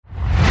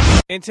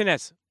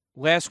Internets,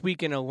 last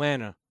week in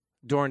Atlanta,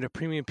 during the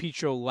Premium Pete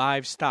Show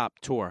live stop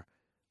tour,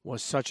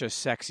 was such a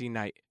sexy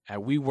night at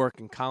WeWork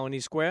in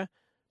Colony Square.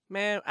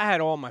 Man, I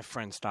had all my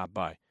friends stop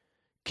by.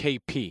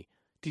 KP,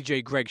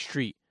 DJ Greg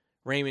Street,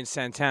 Raymond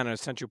Santana of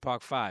Central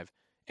Park 5,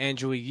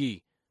 Angela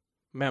Yee,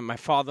 man, my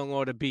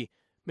father-in-law to be,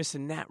 Mr.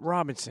 Nat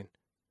Robinson.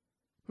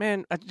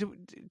 Man,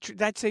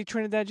 did I say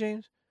Trinidad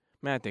James?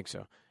 Man, I think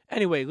so.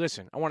 Anyway,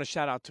 listen, I want to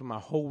shout out to my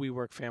whole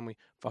WeWork family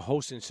for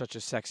hosting such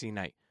a sexy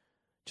night.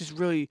 Just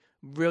really,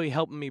 really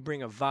helping me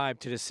bring a vibe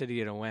to the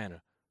city of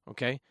Atlanta,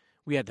 okay?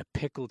 We had the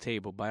pickle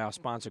table by our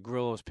sponsor,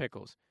 Grillo's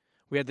Pickles.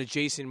 We had the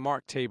Jason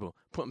Mark table,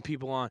 putting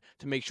people on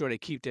to make sure they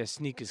keep their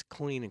sneakers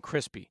clean and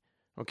crispy,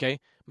 okay?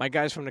 My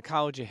guys from the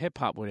College of Hip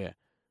Hop were there,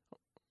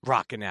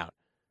 rocking out.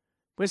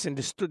 Listen,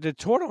 the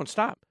tour don't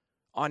stop.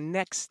 Our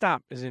next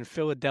stop is in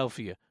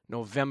Philadelphia,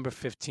 November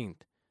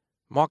 15th.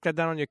 Mark that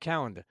down on your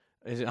calendar.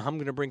 I'm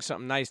going to bring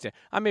something nice there.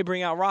 I may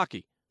bring out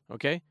Rocky,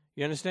 okay?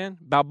 You understand?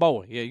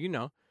 Balboa, yeah, you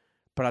know.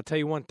 But I'll tell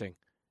you one thing.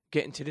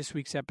 Get into this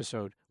week's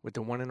episode with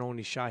the one and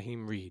only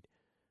Shaheem Reid,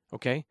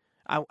 okay?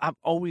 I've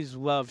always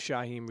loved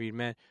Shaheem Reid,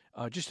 man.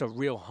 Just a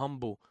real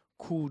humble,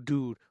 cool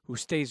dude who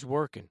stays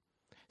working,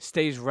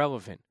 stays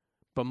relevant,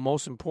 but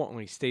most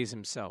importantly, stays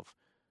himself.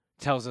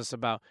 Tells us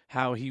about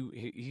how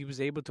he was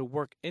able to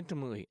work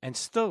intimately and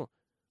still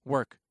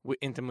work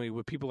intimately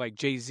with people like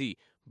Jay-Z,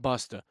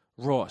 Busta,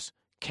 Ross,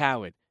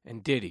 Khaled,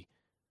 and Diddy.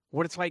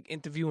 What it's like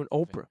interviewing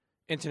Oprah.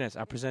 Internets,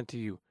 I present to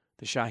you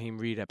the Shaheem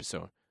Reid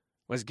episode.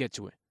 Let's get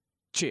to it.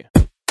 Cheer.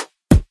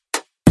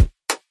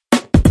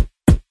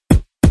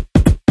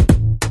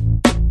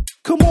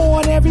 Come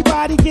on,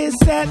 everybody get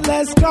set,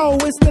 let's go.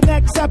 It's the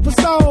next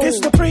episode. It's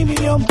the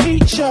Premium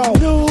Pete Show.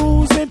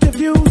 News,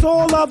 interviews,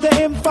 all of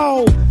the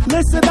info.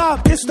 Listen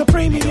up, it's the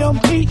Premium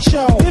Pete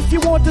Show. If you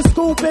want the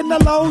scoop in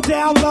the low,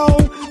 down low,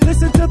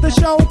 listen to the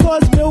show,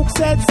 cause Milk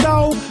said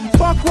so.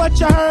 Fuck what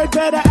you heard,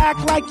 better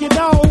act like you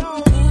know.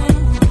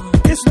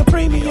 It's the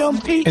Premium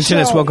Pete Show.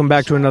 Internets, welcome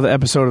back to another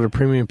episode of the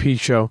Premium Pete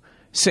Show.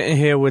 Sitting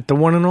here with the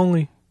one and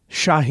only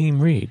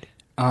Shaheem Reid.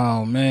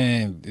 Oh,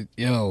 man.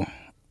 Yo.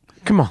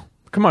 Come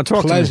on,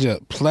 talk to me.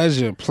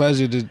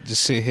 Pleasure to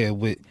sit here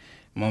with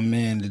my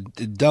man,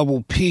 the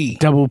Double P.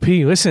 Double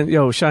P. Listen,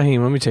 yo,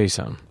 Shaheem, let me tell you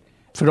something.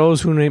 For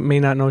those who may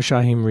not know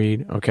Shaheem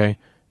Reid, okay,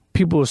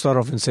 people will start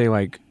off and say,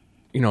 like,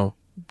 you know,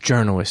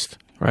 journalist,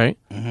 right?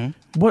 Mm-hmm.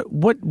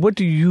 What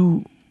do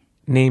you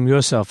name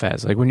yourself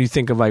as? Like, when you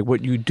think of, like,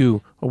 what you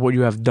do or what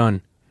you have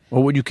done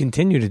or what you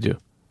continue to do?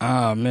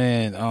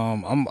 Man,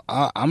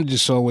 I'm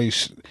just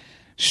always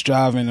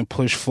striving to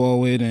push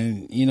forward,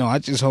 and, you know, I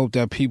just hope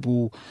that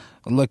people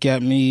look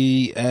at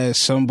me as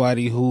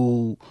somebody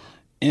who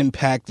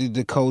impacted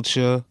the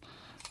culture,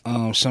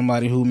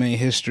 somebody who made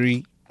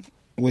history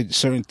with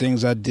certain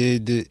things I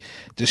did,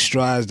 the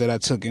strides that I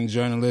took in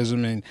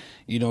journalism, and,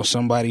 you know,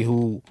 somebody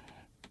who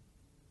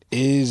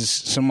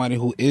is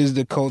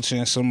the culture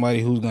and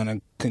somebody who's going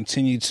to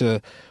continue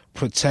to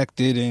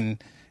protect it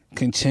and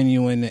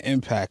continuing to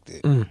impact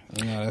it. You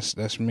know,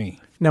 that's me.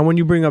 Now, when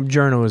you bring up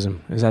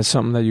journalism, is that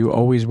something that you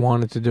always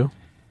wanted to do?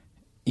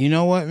 You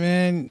know what,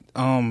 man?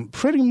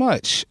 Pretty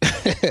much.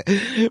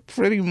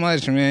 Pretty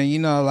much, man. You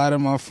know, a lot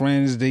of my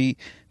friends, they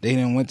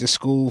done went to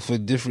school for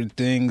different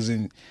things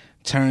and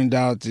turned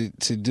out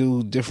to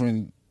do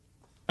different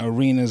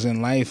arenas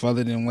in life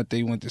other than what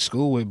they went to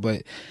school with.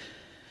 But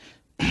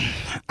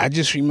I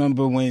just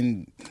remember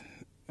when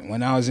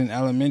I was in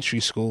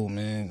elementary school,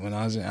 man. When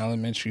I was in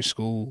elementary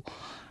school,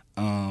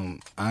 I'm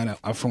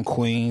from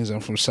Queens. I'm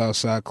from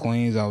Southside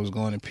Queens. I was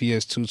going to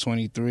PS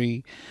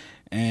 223.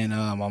 And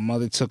my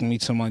mother took me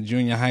to my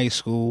junior high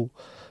school,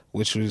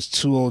 which was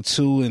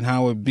 202 in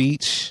Howard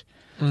Beach.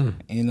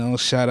 You know,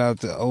 shout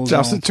out to Ozone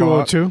Just the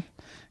 202?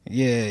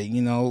 Yeah,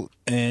 you know,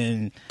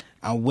 and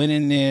I went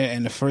in there,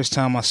 and the first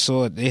time I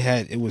saw it,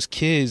 it was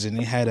kids, and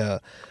they had a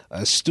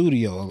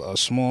studio, a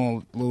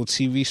small little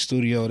TV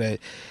studio that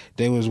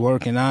they was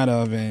working out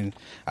of, and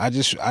I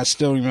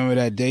still remember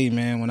that day,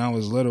 man. When I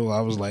was little,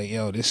 I was like,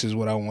 yo, this is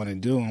what I want to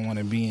do. I want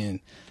to be in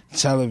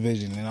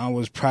television, and I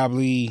was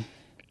probably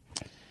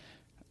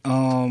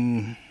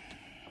 11,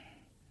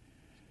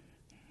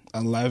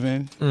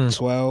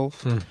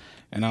 12,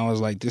 and I was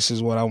like, this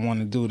is what I want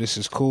to do. This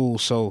is cool.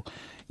 So,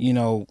 you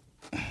know,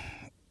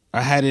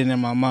 I had it in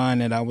my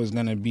mind that I was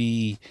going to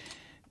be,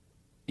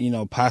 you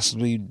know,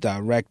 possibly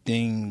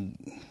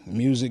directing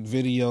music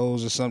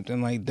videos or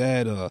something like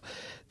that, or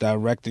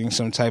directing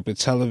some type of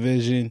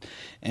television.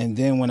 And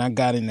then when I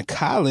got into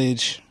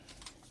college,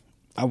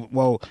 I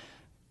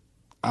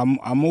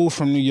moved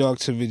from New York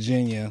to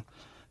Virginia.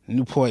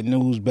 Newport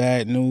News,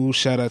 Bad News.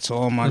 Shout out to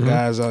all my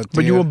guys out there.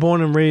 But you were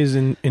born and raised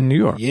in New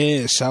York.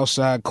 Yeah,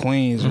 Southside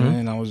Queens,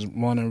 man. I was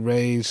born and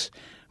raised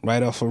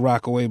right off of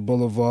Rockaway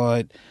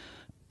Boulevard.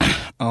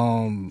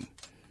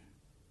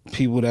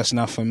 People that's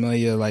not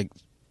familiar, like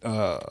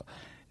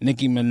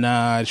Nicki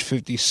Minaj,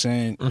 50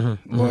 Cent,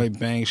 Lloyd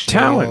Banks.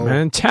 Talent,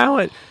 man.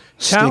 Talent.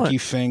 Sticky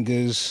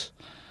Fingers,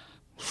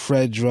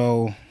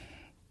 Fredro,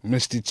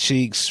 Mr.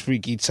 Cheeks,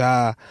 Freaky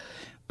Ty.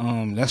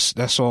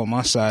 That's all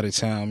my side of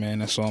town, man.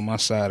 That's all my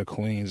side of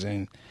Queens.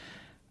 And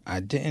I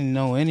didn't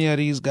know any of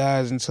these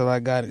guys until I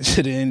got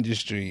into the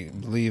industry,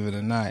 believe it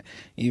or not,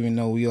 even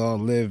though we all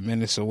lived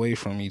minutes away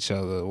from each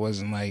other. It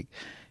wasn't like,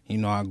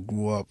 I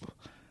grew up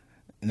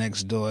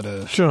next door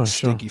to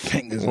Sticky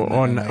Fingers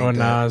or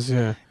Nas,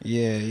 yeah.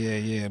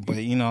 Yeah. But,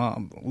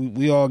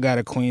 we all got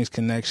a Queens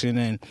connection.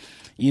 And,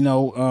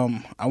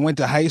 I went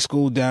to high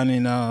school down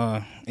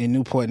in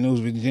Newport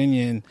News,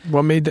 Virginia. And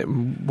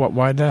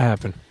why'd that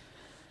happen?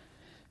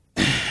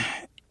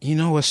 You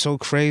know what's so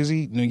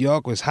crazy? New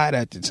York was hot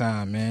at the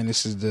time, man.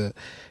 This is the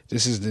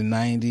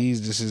 90s.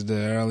 This is the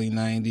early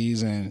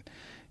 90s, and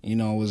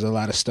it was a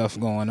lot of stuff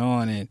going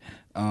on. And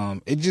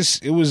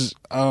it was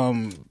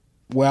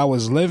where I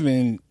was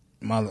living.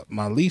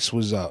 My lease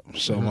was up,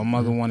 so my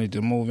mother wanted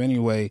to move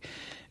anyway,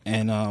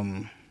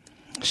 and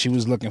she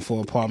was looking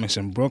for apartments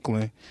in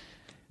Brooklyn,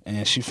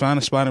 and she found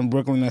a spot in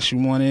Brooklyn that she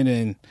wanted,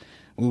 and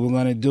we were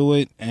gonna do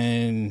it,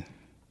 and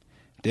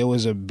there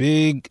was a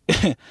big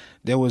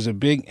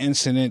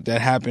incident that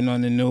happened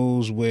on the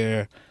news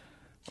where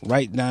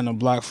right down the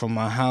block from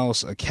my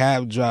house, a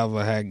cab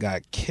driver had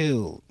got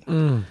killed.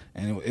 And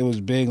it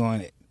was big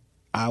on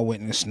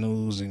Eyewitness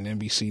News and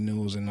NBC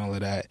News and all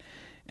of that.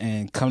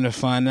 And come to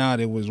find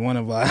out, it was one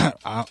of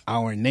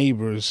our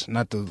neighbors,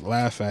 not to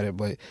laugh at it,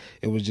 but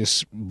it was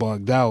just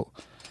bugged out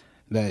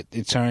that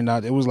it turned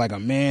out it was like a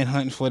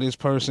manhunt for this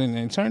person,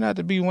 and it turned out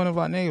to be one of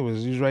our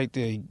neighbors. He was right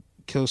there. He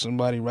killed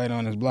somebody right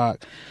on his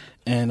block.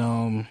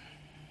 And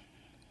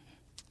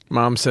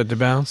Mom said to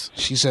bounce?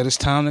 She said it's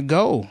time to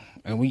go.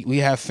 And we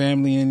have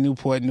family in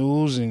Newport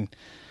News, and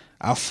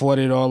I fought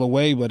it all the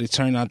way, but it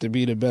turned out to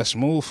be the best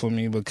move for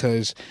me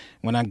because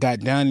when I got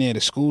down there,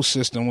 the school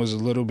system was a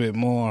little bit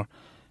more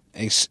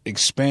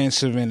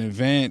expansive and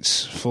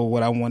advanced for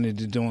what I wanted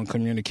to do in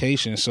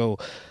communication. So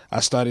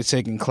I started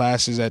taking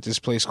classes at this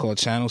place called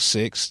Channel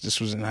 6. This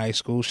was in high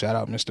school. Shout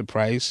out Mr.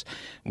 Price,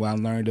 where I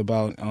learned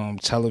about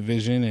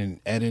television and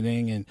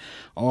editing and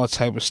all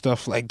type of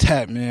stuff like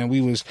that, man.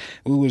 We was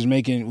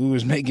making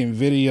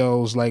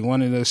videos. Like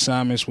one of the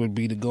assignments would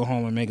be to go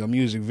home and make a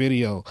music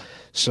video.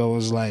 So it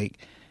was like,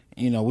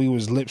 we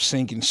was lip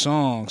syncing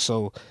songs.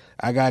 So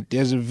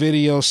there's a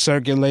video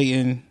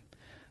circulating,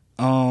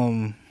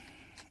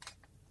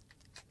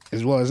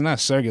 as well, it's not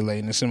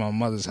circulating. It's in my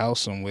mother's house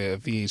somewhere, a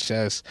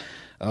VHS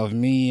of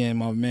me and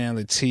my man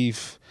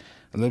Latif,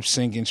 lip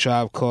syncing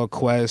Tribe Called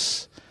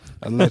Quest,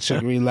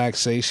 Electric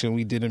Relaxation.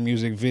 We did a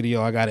music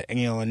video. I got an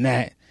A on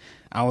that.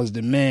 I was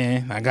the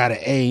man. I got an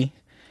A.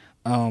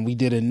 We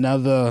did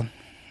another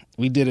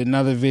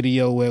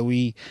video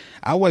where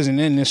I wasn't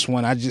in this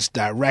one. I just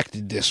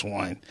directed this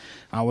one.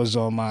 I was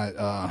on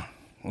my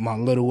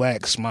little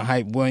ex, my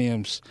Hype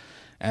Williams,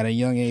 at a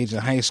young age in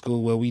high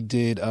school, where we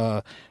did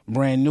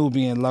Brand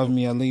Nubian, Love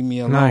Me or Leave Me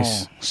Alone.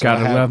 Nice. So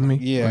Gotta love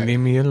me or leave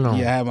me alone.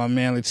 Yeah, I had my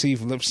man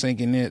Latif lip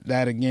syncing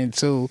that again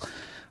too.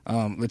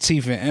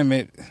 Latif and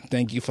Emmett,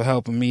 thank you for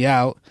helping me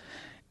out.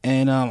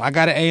 And I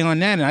got an A on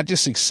that, and I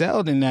just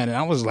excelled in that. And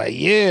I was like,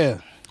 yeah.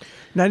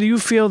 Now, do you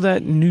feel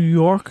that New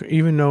York,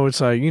 even though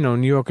it's like,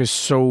 New York is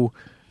so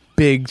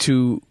big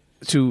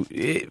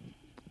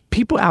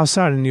people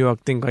outside of New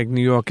York think like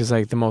New York is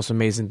like the most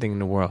amazing thing in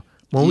the world.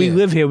 When we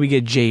live here, we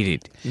get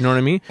jaded. You know what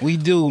I mean? We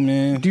do,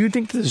 man. Do you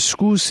think the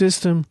school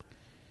system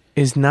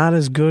is not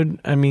as good,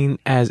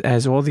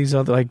 as all these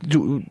other,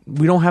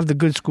 we don't have the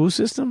good school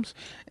systems?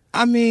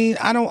 I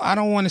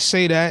don't want to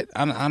say that.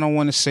 I don't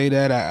want to say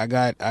that.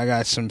 I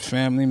got some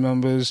family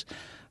members,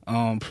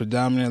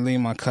 predominantly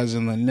my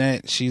cousin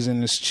Lynette. She's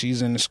in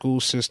the school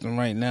system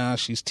right now.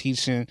 She's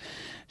teaching.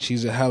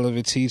 She's a hell of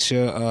a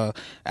teacher.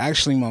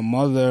 Actually, my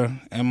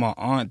mother and my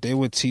aunt, they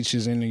were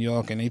teachers in New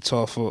York, and they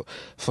taught for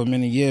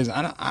many years.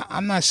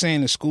 I'm not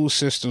saying the school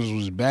systems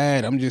was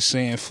bad. I'm just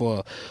saying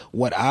for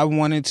what I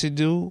wanted to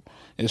do,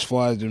 as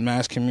far as the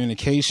mass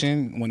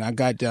communication, when I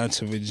got down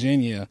to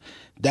Virginia,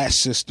 that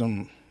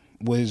system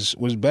was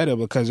better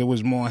because it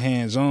was more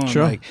hands-on.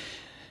 Sure.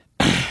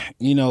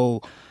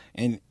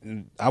 And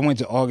I went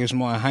to August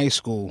Martin High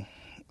School,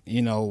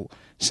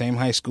 same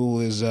high school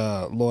as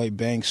Lloyd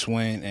Banks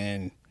went,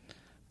 and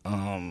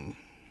I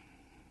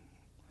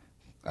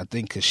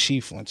think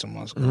Kashif went to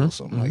my school,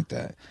 something like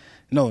that.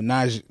 No,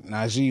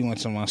 Najee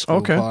went to my school,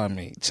 okay. Pardon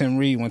me. Tim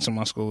Reed went to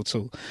my school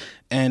too.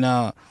 And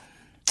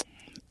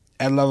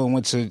Ed Lover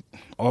went to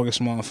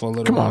August Martin for a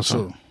little while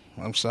too.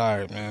 I'm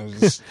sorry, man. It was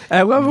just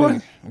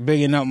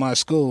bigging up my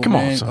school,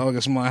 man.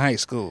 August Martin High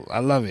School. I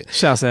love it.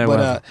 Shouts out.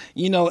 But,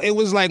 it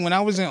was like when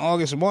I was in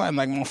August Martin,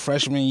 like my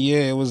freshman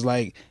year, it was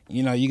like,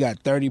 you got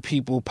 30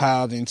 people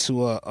piled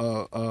into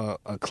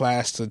a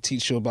class to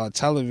teach you about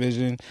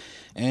television,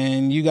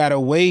 and you got to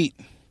wait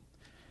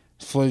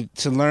to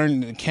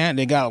learn the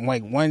They got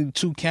like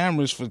 1-2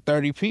 cameras for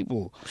 30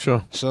 people.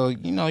 Sure. So,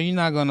 you're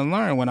not going to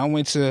learn. When I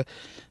went to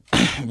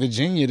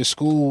Virginia, the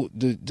school,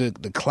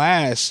 the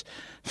class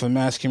for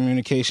mass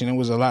communication, it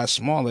was a lot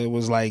smaller. It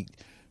was like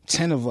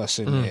 10 of us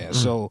in there.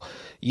 So,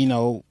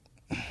 it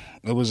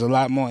was a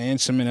lot more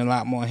intimate and a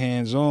lot more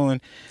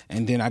hands-on.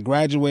 And then I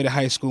graduated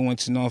high school, went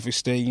to Norfolk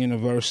State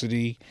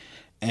University,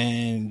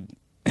 and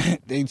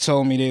they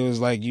told me, they was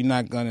like, you're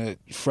not gonna,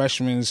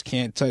 freshmen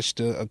can't touch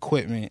the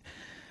equipment,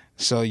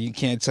 so you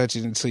can't touch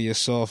it until your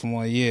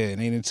sophomore year. And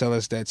they didn't tell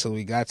us that till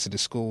we got to the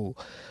school.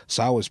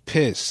 So I was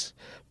pissed.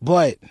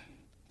 But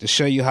to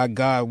show you how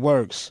God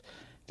works,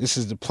 this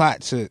is the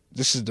plot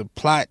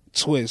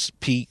twist,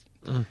 Pete.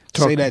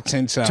 Say that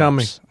 10 times. Tell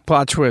me.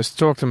 Plot twist.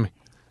 Talk to me.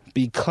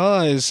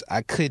 Because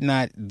I could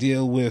not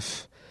deal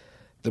with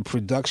the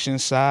production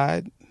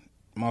side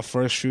my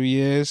first few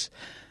years,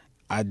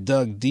 I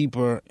dug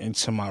deeper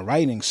into my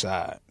writing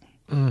side.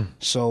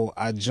 So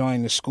I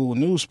joined the school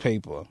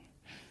newspaper.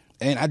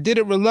 And I did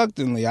it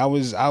reluctantly. I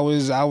was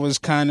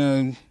kind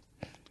of,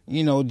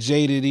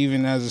 jaded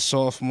even as a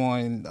sophomore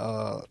in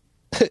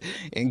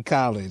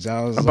college.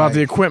 I was about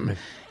the equipment.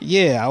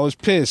 Yeah, I was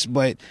pissed.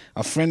 But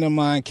a friend of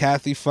mine,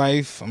 Kathy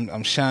Fife,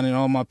 I'm shining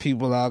all my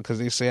people out because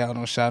they say I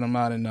don't shout them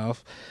out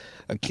enough.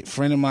 A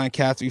friend of mine,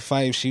 Kathy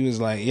Fife, she was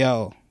like,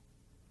 yo,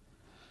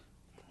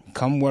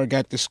 come work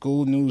at the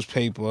school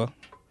newspaper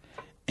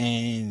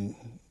and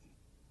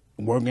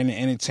work in the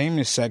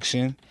entertainment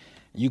section.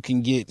 You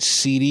can get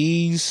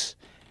CDs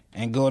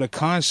and go to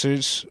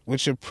concerts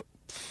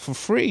for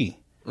free.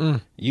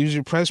 Use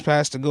your press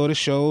pass to go to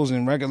shows,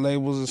 and record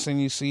labels will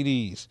send you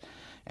CDs.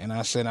 And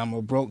I said, I'm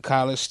a broke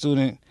college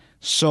student,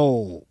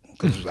 sold,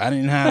 because I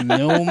didn't have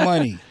no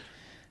money.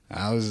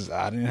 I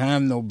didn't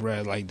have no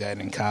bread like that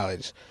in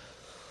college.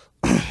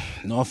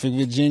 Norfolk,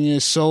 Virginia,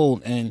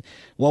 sold. And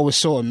what was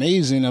so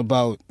amazing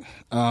about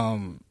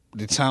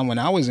the time when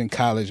I was in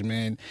college,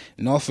 man,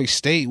 Norfolk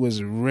State was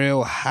a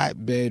real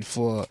hotbed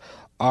for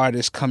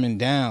artists coming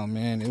down,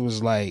 man. It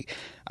was like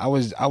I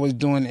was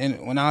doing,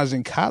 when I was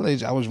in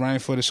college, I was writing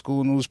for the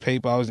school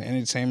newspaper. I was the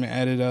entertainment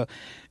editor,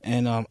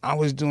 and I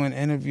was doing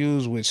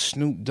interviews with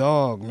Snoop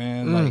Dogg,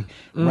 man,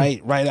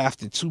 right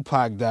after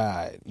Tupac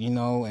died,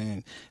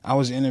 and I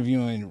was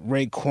interviewing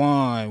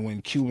Raekwon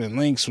when Cuban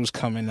Links was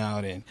coming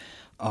out, and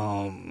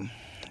now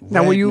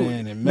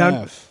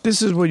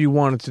this is what you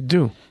wanted to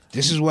do.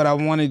 This is what I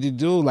wanted to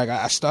do. Like,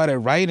 I started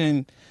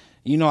writing.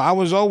 I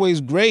was always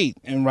great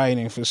in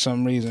writing for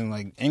some reason,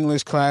 like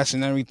English class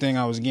and everything.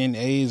 I was getting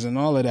A's and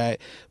all of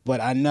that, but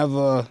I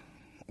never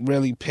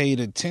really paid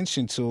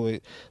attention to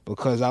it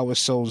because I was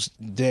so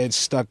dead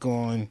stuck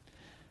on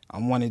I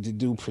wanted to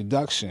do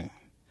production.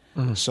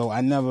 So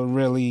I never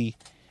really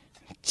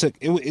took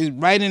it.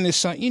 Writing is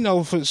some,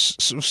 for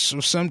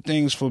some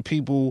things for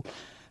people,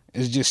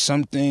 it's just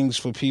some things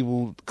for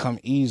people come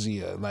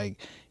easier. Like,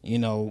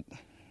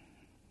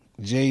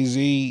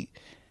 Jay-Z,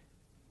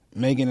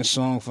 making a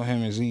song for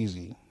him is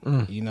easy,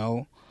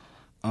 to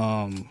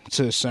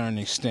a certain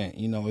extent.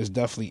 It's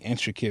definitely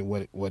intricate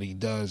what he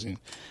does, and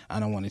I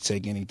don't want to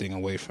take anything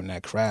away from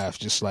that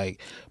craft.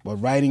 But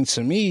writing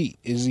to me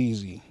is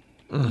easy,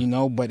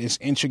 but it's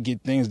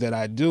intricate things that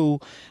I do.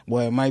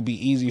 Well, it might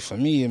be easy for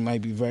me, it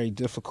might be very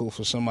difficult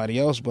for somebody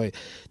else, but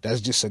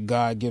that's just a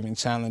God-given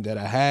talent that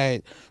I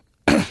had.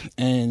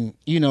 And,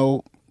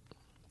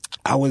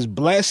 I was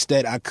blessed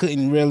that I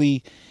couldn't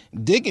really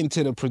dig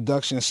into the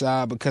production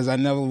side because I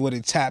never would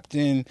have tapped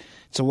in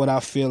to what I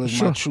feel is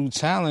my true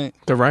talent.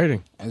 The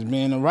writing. As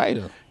being a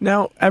writer.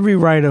 Now, every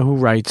writer who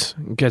writes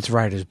gets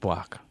writer's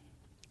block.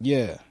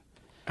 Yeah.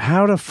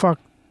 How the fuck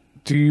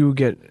do you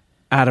get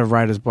out of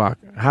writer's block?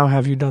 How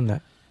have you done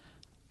that?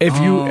 If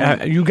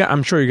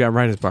I'm sure you got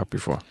writer's block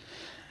before.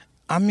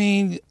 I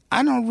mean,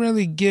 I don't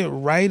really get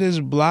writer's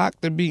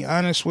block, to be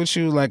honest with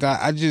you. Like,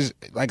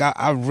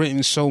 I've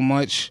written so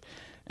much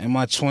in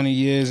my 20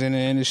 years in the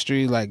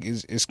industry. Like,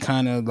 it's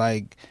kind of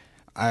like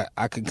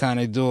I could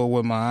kind of do it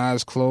with my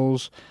eyes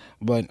closed.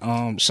 But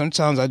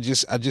sometimes I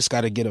just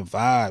got to get a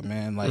vibe,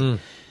 man. Like,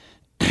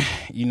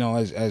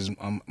 as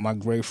my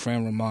great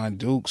friend Ramon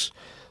Dukes,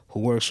 who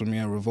works with me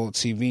at Revolt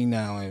TV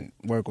now and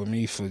worked with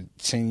me for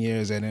 10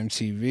 years at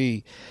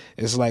MTV,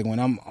 it's like when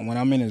I'm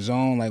in a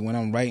zone, like when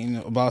I'm writing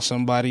about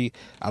somebody,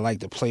 I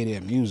like to play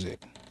their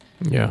music.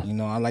 Yeah.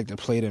 I like to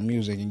play their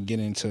music and get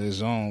into the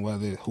zone,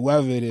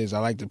 whoever it is, I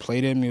like to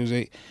play their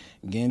music,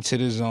 get into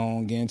the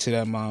zone, get into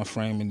that mind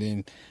frame, and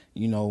then,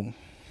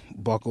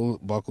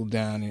 buckle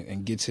down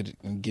and get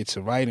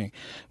to writing,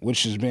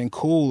 which has been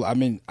cool. I've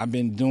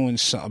been doing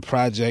a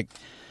project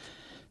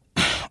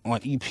on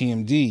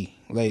EPMD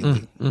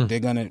lately.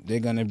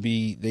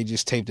 They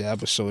just taped the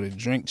episode of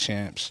Drink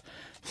Champs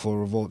for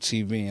Revolt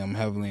TV. I'm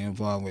heavily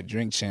involved with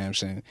Drink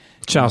Champs, and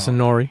shout out to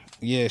Nori.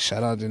 Yeah,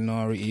 shout out to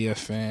Nori,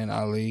 EFN,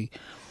 Ali,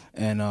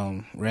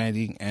 and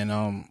Randy,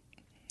 and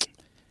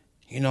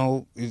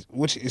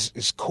which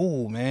is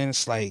cool, man.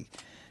 It's like,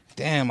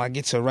 damn, I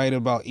get to write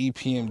about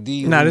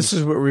EPMD. Now this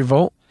is with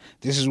Revolt.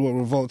 This is with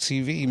Revolt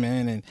TV,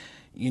 man, and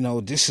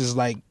this is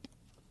like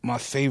my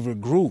favorite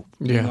group.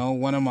 Yeah.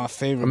 One of my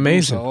favorite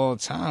groups of all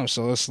time.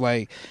 So it's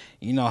like,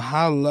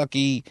 how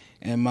lucky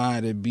am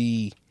I to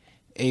be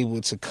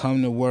able to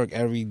come to work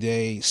every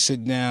day,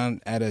 sit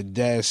down at a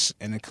desk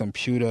and a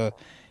computer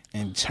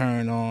and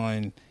turn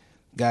on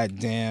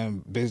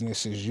goddamn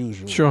business as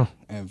usual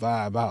and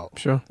vibe out.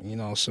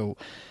 So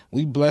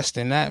we blessed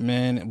in that,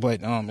 man.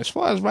 But as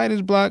far as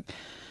writer's block,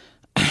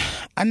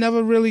 I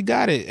never really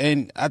got it.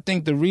 And I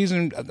think the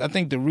reason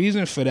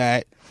for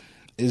that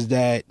is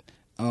that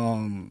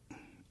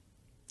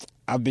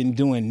I've been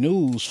doing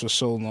news for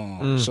so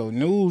long. So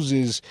news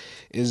is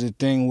a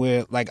thing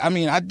where, like, I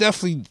mean, I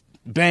definitely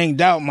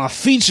banged out my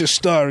feature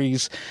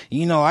stories.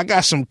 You know, I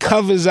got some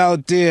covers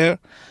out there,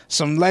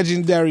 some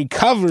legendary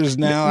covers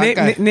now.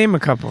 Name a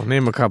couple.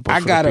 I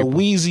got a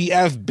Weezy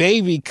F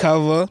Baby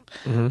cover.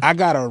 I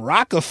got a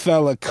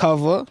Rockefeller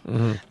cover.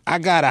 I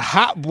got a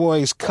Hot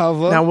Boys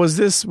cover. Now, was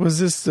this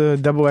the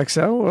double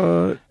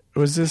XL?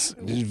 Was this?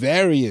 There's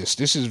various.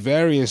 This is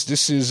various.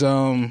 This is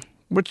I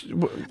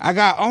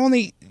got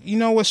only. You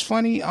know what's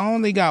funny? I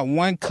only got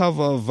one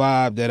cover of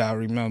Vibe that I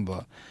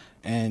remember.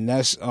 And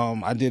that's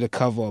I did a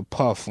cover of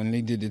Puff when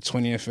they did the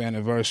 20th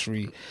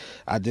anniversary.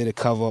 I did a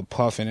cover of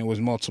Puff, and it was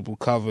multiple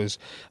covers.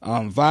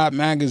 Vibe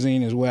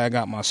magazine is where I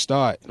got my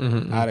start.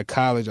 Out of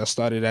college, I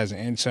started as an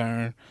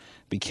intern,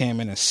 became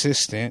an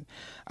assistant.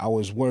 I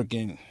was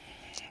working,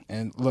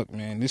 and look,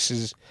 man, this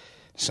is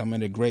some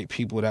of the great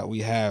people that we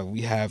have.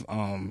 We have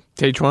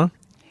Daytwan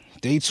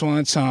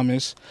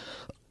Thomas.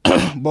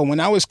 But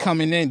when I was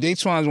coming in,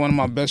 Daytwan's one of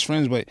my best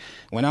friends, but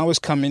when I was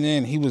coming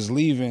in, he was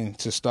leaving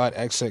to start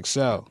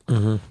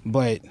XXL.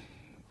 But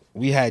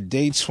we had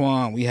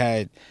Daytwan, we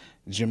had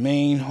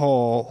Jermaine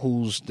Hall,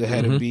 who's the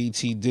head of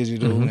BET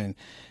Digital and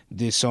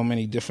did so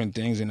many different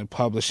things in the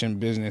publishing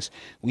business.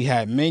 We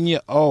had Minya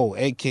O,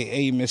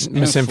 a.k.a. Miss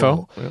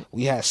Info. Yep.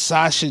 We had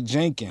Sasha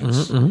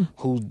Jenkins,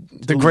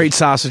 the great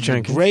Sasha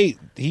Jenkins.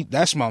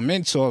 That's my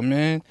mentor,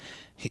 man.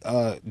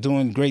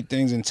 Doing great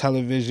things in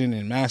television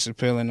and Mass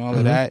Appeal and all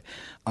of that.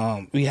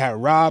 We had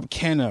Rob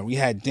Kenner. We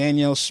had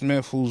Danielle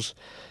Smith,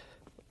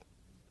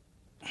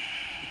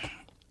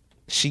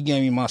 she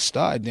gave me my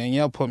start.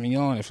 Danielle put me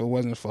on. If it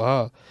wasn't for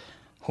her,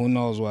 who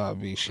knows where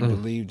I'd be. She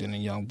believed in a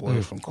young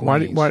boy from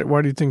Queens.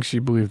 Why do you think she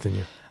believed in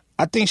you?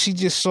 I think she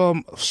just saw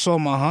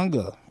my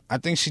hunger.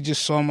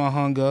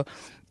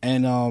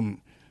 And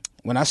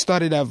when I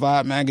started at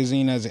Vibe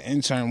magazine as an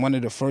intern, one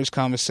of the first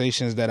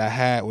conversations that I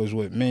had was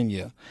with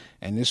Minya.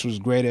 And this was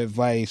great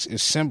advice.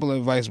 It's simple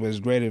advice, but it's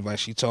great advice.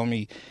 She told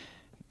me,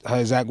 her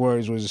exact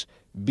words was,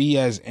 be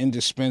as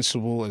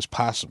indispensable as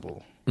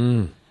possible.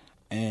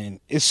 And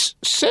it's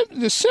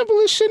the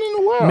simplest shit in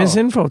the world. Miss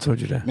Info told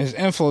you that. Miss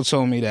Info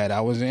told me that.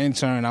 I was an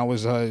intern. I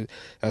was her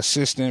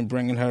assistant,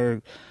 bringing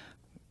her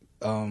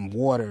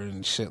water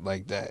and shit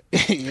like that.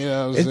 You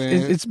know what I'm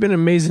saying? It's been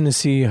amazing to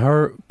see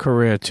her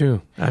career,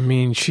 too. I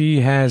mean, she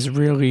has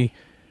really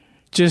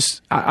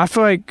I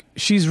feel like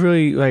she's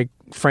really like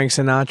Frank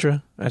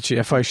Sinatra. Actually,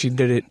 I feel like she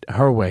did it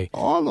her way.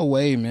 All the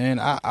way, man.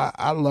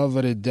 I love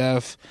her to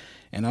death,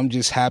 and I'm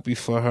just happy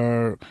for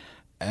her.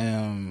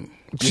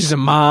 She's a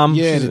mom.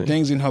 Yeah, the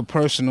things in her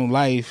personal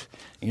life,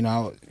 I'm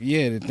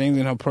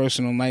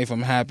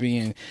happy,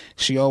 and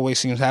she always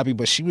seems happy.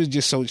 But she was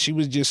just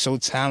so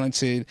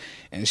talented,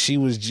 and she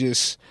was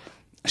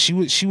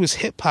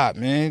hip hop,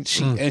 man.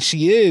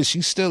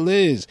 She still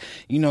is.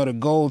 You know, the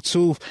gold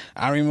tooth.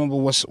 I remember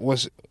was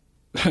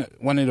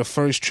one of the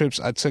first trips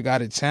I took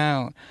out of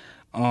town.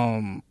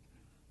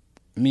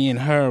 Me and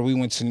her, we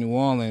went to New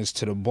Orleans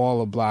to the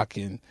Baller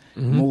Blocking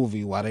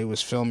movie while they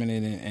was filming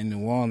it in New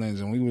Orleans,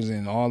 and we was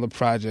in all the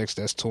projects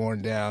that's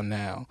torn down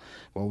now.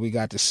 Well, we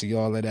got to see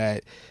all of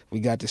that. We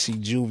got to see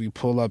Juvie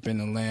pull up in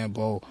the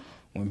Lambo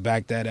when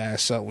Back That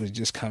Ass Up was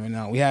just coming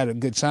out. We had a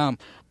good time.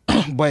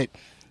 But,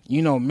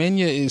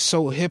 Minya is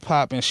so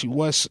hip-hop, and she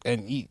was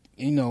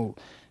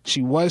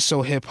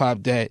so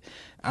hip-hop that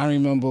I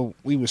remember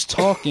we was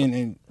talking,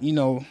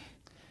 and,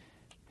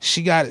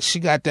 she got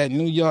that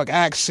New York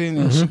accent,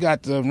 and she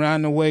got the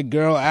around the way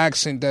girl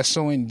accent that's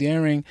so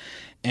endearing.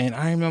 And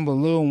I remember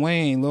Lil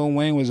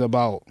Wayne was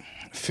about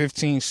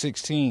 15,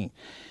 16.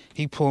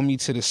 He pulled me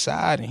to the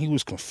side, and he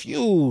was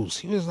confused.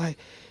 He was like,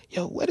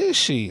 yo, what is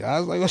she? I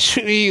was like, what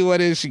you mean,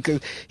 what is she?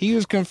 Because he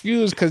was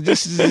confused because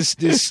this is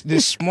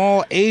this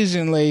small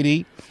Asian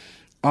lady,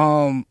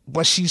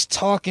 but she's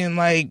talking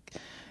like,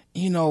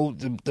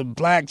 the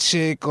black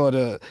chick or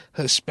the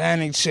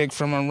Hispanic chick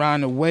from around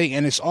the way,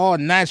 and it's all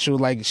natural.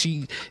 Like,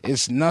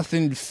 it's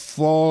nothing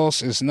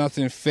false, it's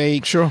nothing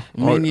fake. Sure.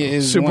 Minya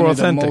is super one of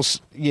authentic. the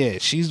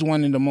most, she's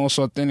one of the most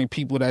authentic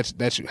people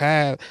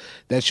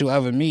that you'll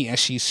ever meet, and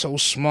she's so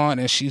smart,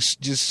 and she's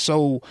just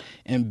so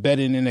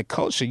embedded in the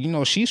culture.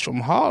 She's from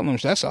Harlem.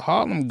 That's a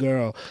Harlem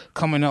girl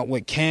coming up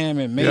with Cam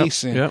and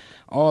Mason, yep.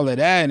 all of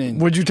that.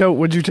 And What'd you tell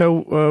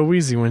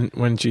Weezy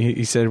when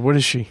he said, what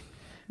is she?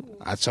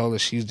 I told her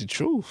she's the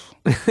truth.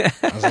 I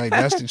was like,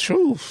 that's the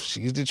truth.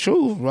 She's the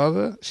truth,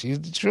 brother. She's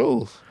the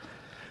truth.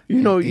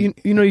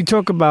 You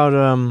talk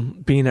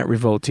about being at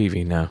Revolt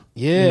TV now.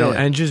 Yeah.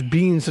 And just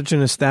being such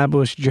an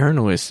established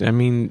journalist. I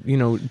mean,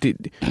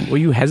 were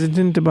you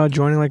hesitant about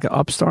joining like an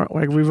upstart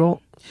like Revolt?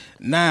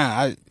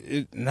 Nah,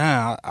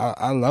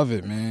 I love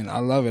it, man. I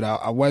love it.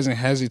 I wasn't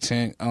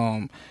hesitant.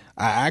 I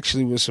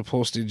actually was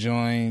supposed to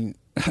join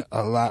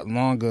a lot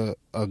longer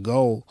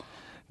ago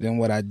than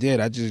what I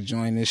did. I just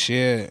joined this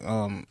year.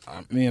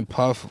 Me and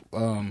Puff,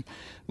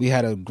 we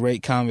had a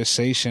great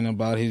conversation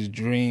about his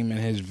dream and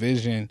his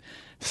vision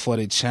for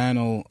the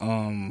channel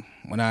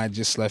when I had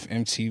just left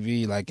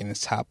MTV, like in the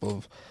top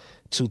of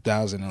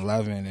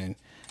 2011, and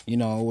you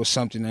know, it was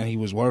something that he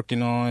was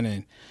working on,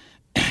 and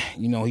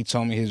you know, he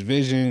told me his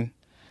vision,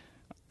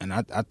 and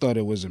I thought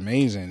it was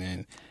amazing,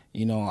 and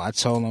you know, I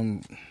told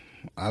him,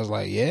 I was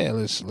like, yeah,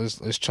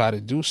 let's try to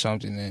do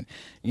something, and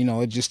you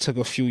know, it just took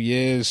a few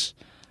years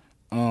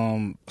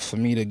for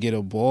me to get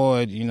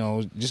aboard, you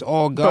know, just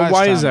all God's But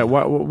why time. is that?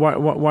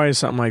 Why is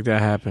something like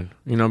that happen?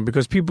 You know,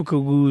 because people could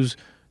lose.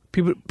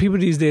 People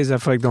these days, I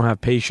feel like, don't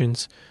have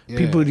patience. Yeah.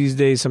 People these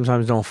days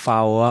sometimes don't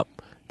follow up.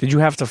 Did you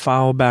have to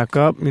follow back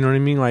up? You know what I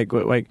mean? Like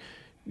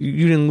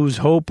you didn't lose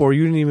hope, or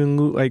you didn't even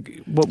lose.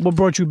 Like, what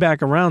brought you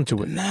back around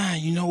to it? Nah,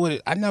 you know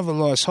what? I never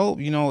lost hope.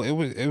 You know, it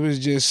was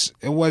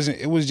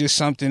just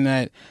something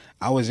that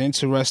I was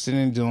interested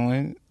in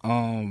doing.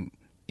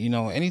 You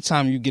know,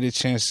 anytime you get a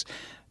chance,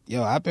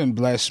 yo, I've been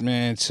blessed,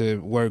 man,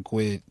 to work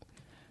with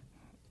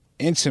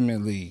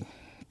intimately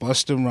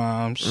Busta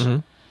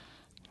Rhymes,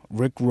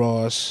 Rick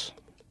Ross,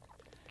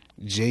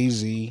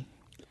 Jay-Z,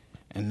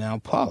 and now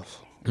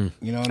Puff.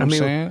 You know what I'm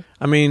saying?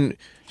 I mean,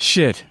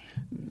 shit.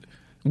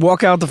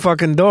 Walk out the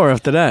fucking door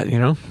after that, you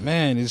know?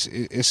 Man,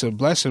 it's a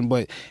blessing.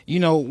 But, you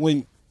know,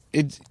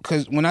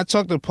 because when I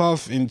talked to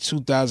Puff in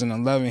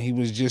 2011, he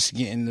was just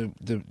getting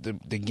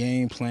the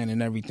game plan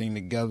and everything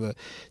together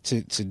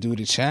to do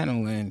the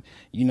channel. And,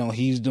 you know,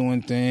 he's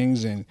doing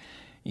things. And,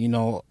 you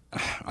know,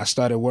 I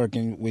started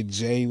working with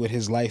Jay with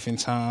his Life and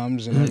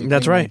Times and everything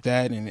That's right. like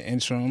that in the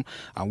interim.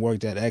 I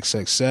worked at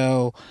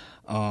XXL.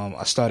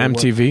 I started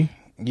MTV?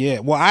 Yeah,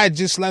 well, I had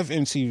just left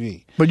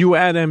MTV. But you were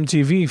at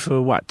MTV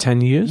for what,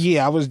 10 years?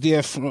 Yeah, I was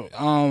there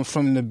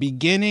from the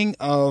beginning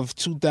of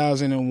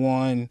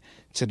 2001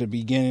 to the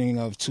beginning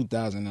of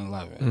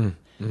 2011.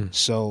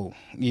 So,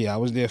 yeah, I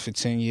was there for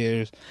 10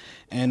 years.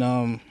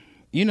 And,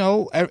 you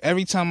know,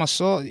 every time I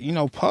saw, you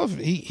know, Puff,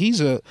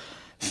 he's a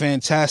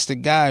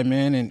fantastic guy,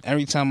 man. And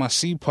every time I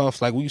see Puff,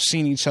 like, we've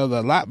seen each other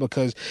a lot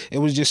because it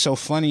was just so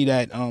funny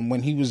that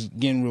when he was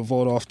getting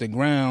Revolt off the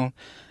ground,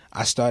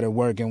 I started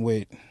working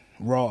with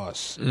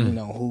Ross, you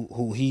know,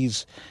 who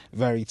he's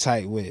very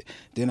tight with.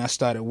 Then I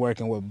started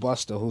working with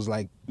Busta, who's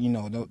like, you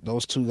know,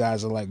 those two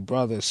guys are like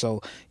brothers.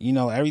 So, you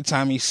know, every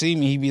time he see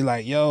me, he be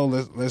like, "Yo,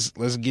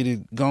 let's get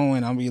it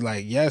going." I'll be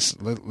like, "Yes,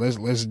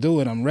 let's do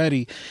it. I'm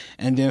ready."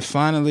 And then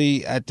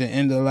finally, at the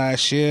end of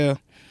last year,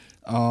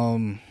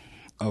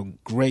 a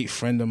great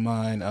friend of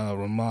mine,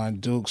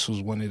 Ramon Dukes,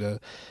 who's one of the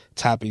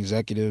top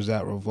executives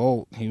at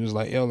Revolt, he was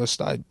like, "Yo, let's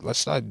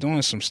start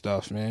doing some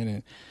stuff, man."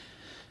 And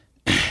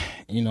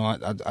you know,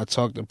 I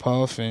talked to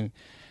Puff, and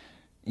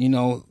you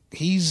know,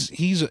 he's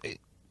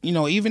you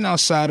know, even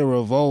outside of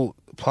Revolt,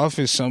 Puff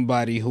is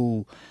somebody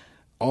who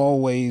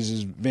always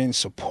has been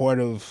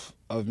supportive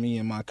of me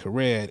in my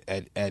career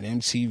at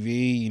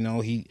MTV. You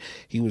know, he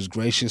was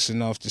gracious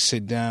enough to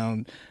sit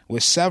down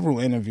with several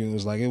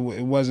interviews. Like it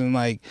wasn't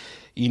like,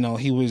 you know,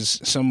 he was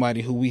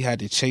somebody who we had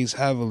to chase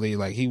heavily.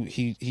 Like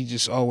he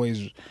just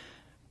always,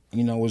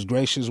 you know, was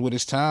gracious with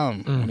his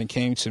time when it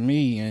came to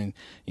me. And,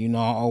 you know,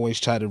 I always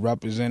try to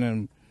represent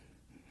him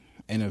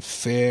in a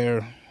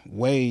fair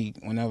way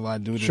whenever I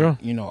do the,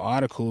 you know,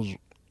 articles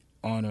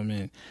on him.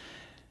 And,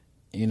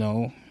 you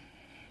know,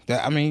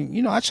 that, I mean,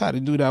 you know, I try to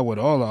do that with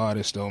all the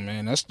artists though,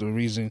 man. That's the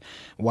reason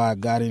why I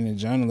got into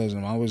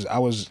journalism. I was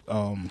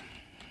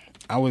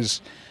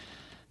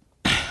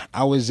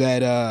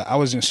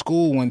in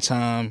school one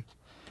time,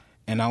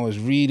 and I was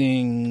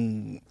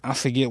reading, I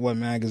forget what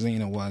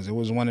magazine it was. It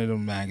was one of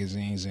them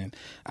magazines. And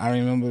I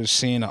remember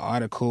seeing an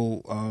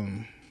article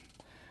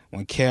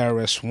when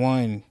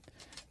KRS-One,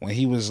 when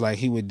he was like,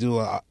 he would do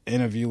an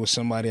interview with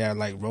somebody at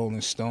like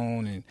Rolling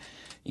Stone. And,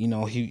 you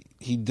know, he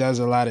does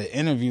a lot of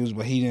interviews,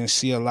 but he didn't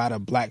see a lot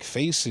of black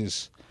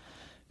faces,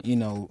 you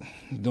know,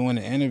 doing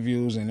the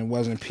interviews. And it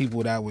wasn't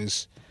people that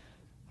was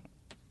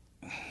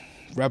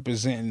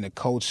representing the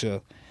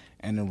culture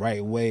in the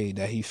right way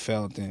that he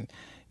felt. And,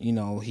 you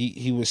know,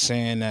 he was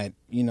saying that,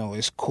 you know,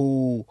 it's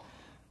cool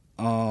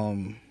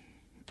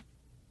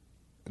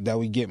that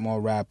we get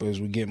more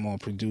rappers, we get more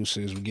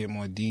producers, we get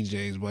more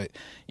DJs, but,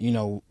 you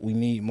know, we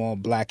need more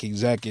black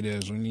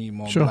executives, we need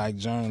more black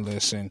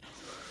journalists. And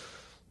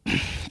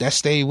that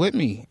stayed with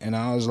me. And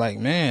I was like,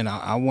 man,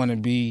 I want to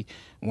be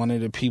one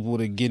of the people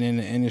to get in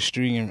the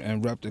industry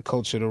and rep the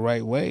culture the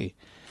right way.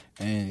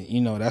 And, you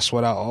know, that's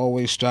what I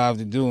always strive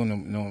to do.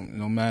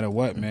 No matter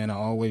what, man, I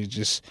always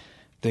just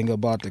think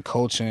about the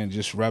culture and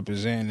just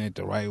representing it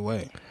the right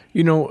way.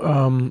 You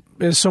know,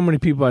 there's so many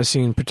people I've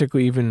seen,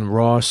 particularly even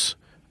Ross,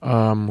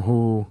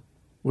 who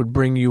would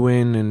bring you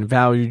in and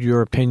value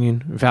your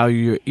opinion, value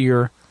your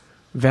ear,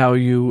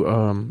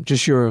 value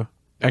just your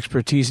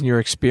expertise and your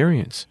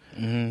experience.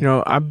 You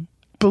know, I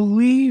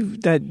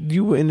believe that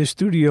you were in the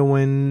studio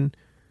when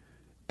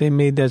they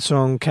made that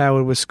song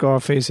Coward with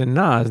Scarface and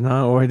Nas,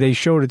 or they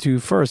showed it to you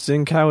first.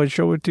 Didn't Coward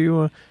show it to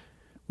you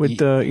with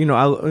the, you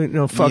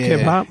know, fuck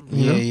hip hop?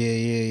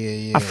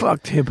 Yeah. I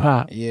fucked hip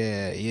hop.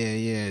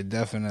 Yeah,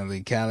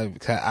 definitely.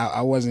 Khaled,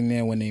 I wasn't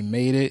there when they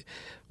made it,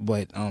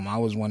 but I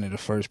was one of the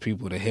first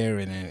people to hear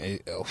it, and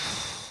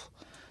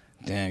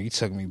Damn, you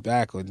took me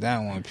back with that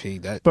one,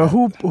 Pete. That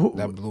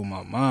blew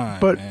my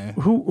mind, but man.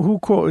 Who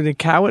called? Did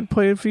Khaled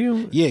play it for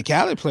you? Yeah,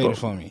 Khaled played it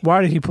for me.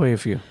 Why did he play it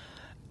for you?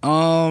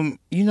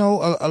 You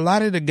know, a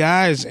lot of the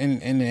guys in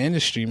the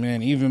industry,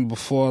 man, even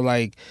before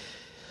like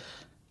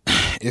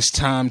it's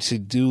time to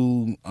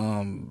do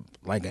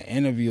like an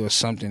interview or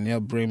something,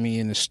 they'll bring me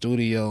in the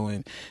studio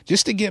and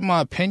just to get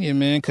my opinion,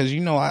 man, because, you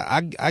know,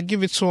 I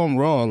give it to them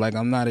raw. Like,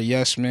 I'm not a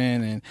yes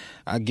man, and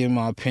I give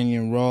my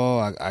opinion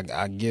raw.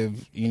 I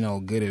give, you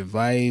know, good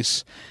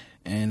advice,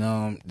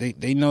 and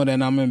they know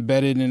that I'm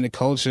embedded in the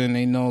culture, and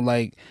they know,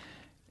 like,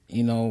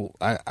 you know,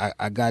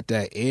 I got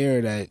that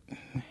air that,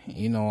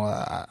 you know,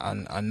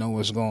 I know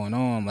what's going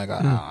on. Like,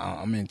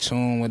 I'm in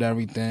tune with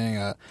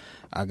everything.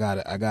 I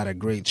got a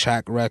great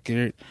track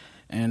record,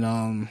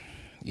 and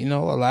you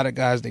know, a lot of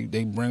guys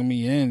they bring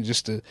me in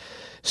just to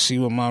see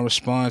what my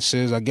response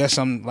is. I guess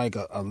I'm like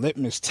a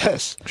litmus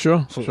test,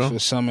 for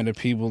some of the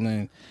people,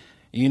 and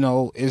you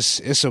know,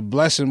 it's a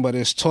blessing, but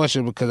it's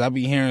torture because I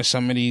be hearing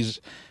some of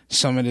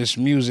this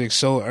music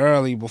so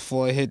early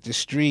before it hit the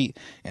street,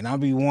 and I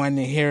be wanting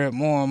to hear it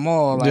more and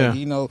more. Like,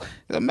 you know,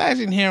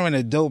 imagine hearing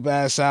a dope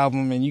ass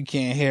album and you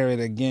can't hear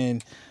it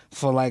again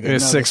for like another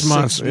 6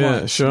 months.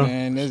 Yeah, sure.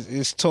 Man,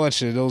 it's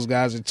torture. Those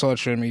guys are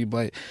torturing me,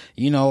 but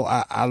you know,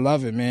 I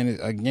love it, man.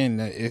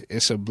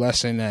 It's a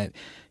blessing that,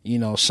 you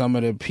know, some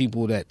of the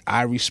people that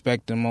I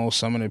respect the most,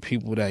 some of the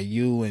people that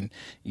you and,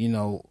 you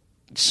know,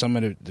 some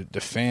of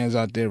the fans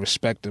out there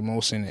respect the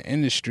most in the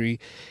industry,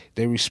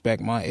 they respect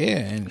my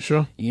ear.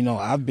 And you know,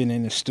 I've been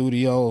in the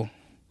studio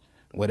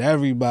with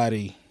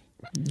everybody.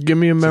 Give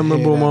me a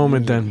memorable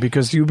moment then,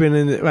 because you've been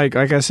in, like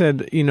I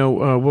said, you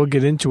know, we'll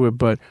get into it,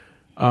 but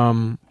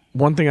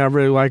one thing I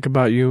really like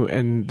about you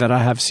and that I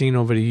have seen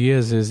over the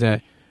years is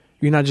that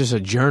you're not just a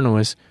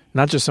journalist,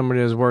 not just somebody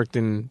that's worked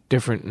in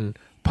different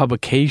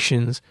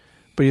publications,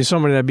 but you're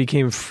somebody that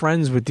became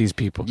friends with these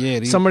people. Yeah,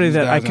 somebody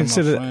that I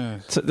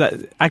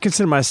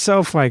consider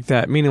myself like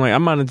that. Meaning, like,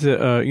 I'm not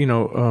into, you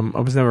know,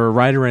 I was never a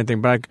writer or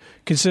anything, but I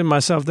consider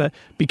myself that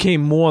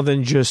became more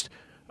than just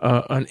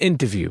an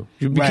interview.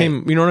 You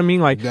became, you know what I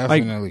mean? Like,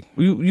 definitely. Like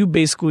you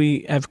basically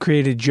have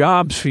created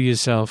jobs for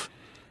yourself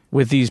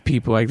with these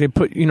people. Like, they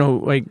put, you know,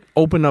 like,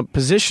 open up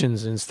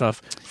positions and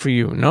stuff for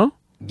you, no?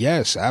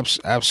 Yes,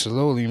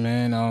 absolutely,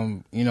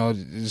 man. You know,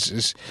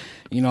 it's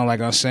you know,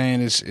 like I'm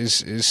saying,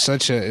 it's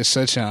such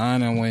an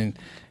honor when,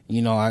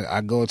 you know,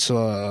 I go to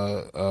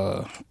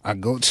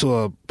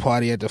a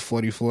party at the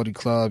 4040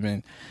 Club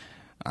and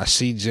I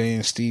see Jay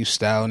and Steve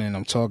Stout and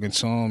I'm talking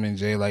to him, and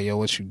Jay like, yo,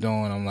 what you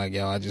doing? I'm like,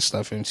 yo, I just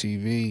left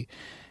MTV,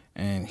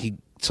 and he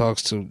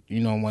talks to, you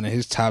know, one of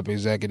his top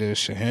executives,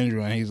 Shaheem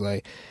Reid, and he's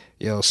like,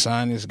 yo,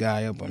 sign this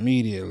guy up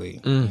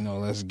immediately. You know,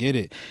 let's get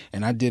it.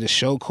 And I did a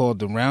show called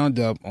The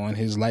Roundup on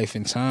his life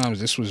and times.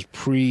 This was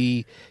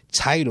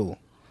pre-Tidal.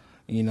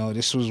 You know,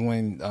 this was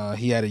when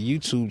he had a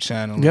YouTube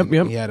channel.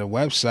 Yep. He had a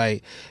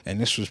website,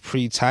 and this was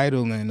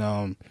pre-Tidal.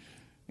 And,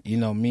 you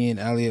know, me and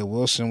Elliot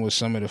Wilson was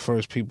some of the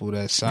first people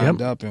that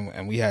signed up,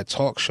 and we had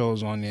talk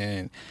shows on there.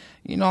 And,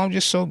 you know, I'm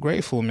just so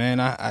grateful, man.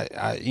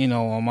 I you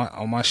know,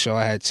 on my show,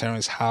 I had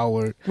Terrence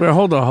Howard. Well,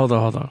 hold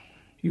on.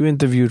 You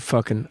interviewed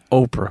fucking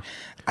Oprah.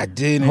 I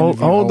did.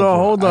 Hold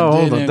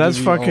on. That's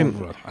fucking.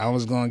 Oprah. I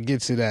was gonna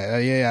get to that.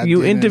 Yeah,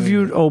 you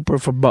interviewed Oprah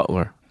for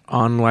Butler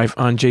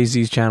on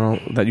Jay-Z's channel,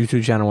 that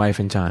YouTube channel, Life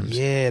and Times.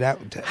 Yeah,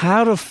 that.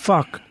 How the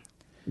fuck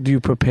do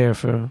you prepare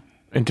for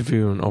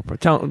interviewing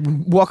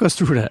Oprah? Walk us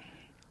through that.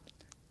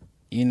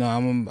 You know,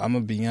 I'm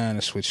gonna be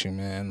honest with you,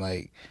 man.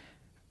 Like,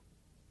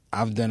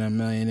 I've done 1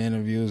 million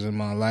interviews in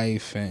my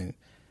life, and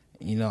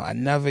you know, I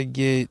never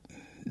get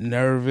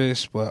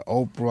nervous, but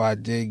Oprah, I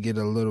did get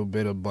a little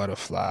bit of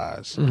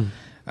butterflies.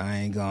 I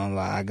ain't gonna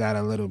lie, I got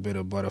a little bit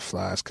of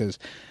butterflies because,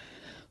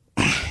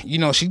 you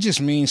know, she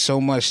just means so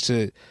much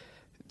to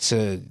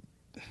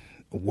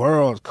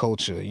world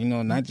culture. You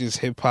know, not just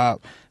hip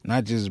hop,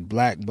 not just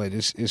black, but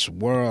it's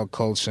world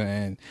culture,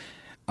 and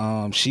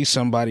she's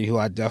somebody who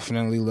I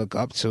definitely look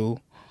up to.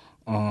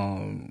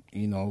 You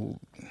know,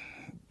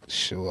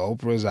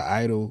 Oprah's an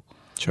idol.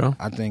 Sure,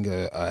 I think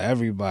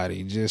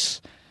everybody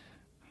just.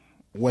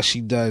 What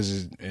she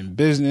does in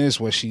business,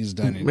 what she's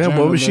done in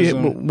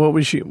journalism.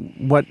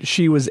 What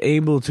she was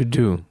able to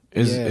do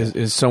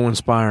is so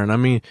inspiring. I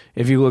mean,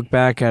 if you look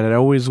back at it, I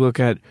always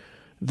look at,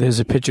 there's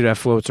a picture that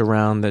floats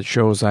around that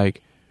shows,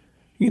 like,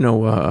 you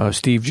know,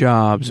 Steve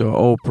Jobs or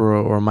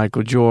Oprah or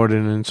Michael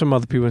Jordan and some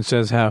other people, and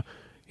says how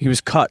he was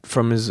cut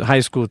from his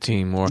high school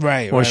team,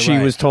 or she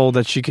was told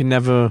that she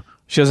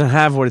doesn't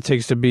have what it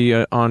takes to be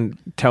on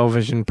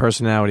television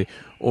personality,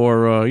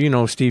 or you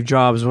know, Steve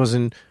Jobs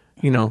wasn't,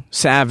 you know,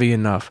 savvy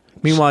enough.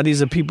 Meanwhile,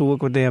 these are people,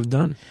 look what they have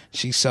done.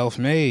 She's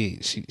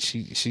self-made.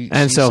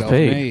 She's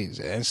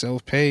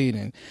self-paid.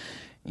 And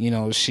you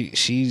know,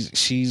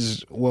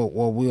 she's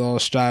what we all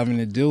striving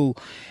to do.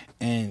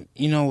 And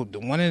you know,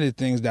 one of the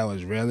things that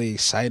was really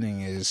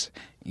exciting is,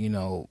 you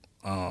know,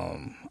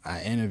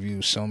 I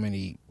interviewed so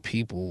many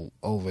people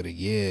over the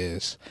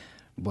years,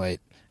 but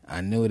I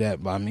knew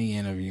that by me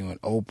interviewing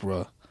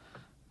Oprah,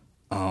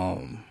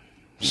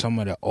 some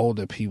of the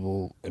older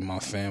people in my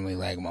family,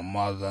 like my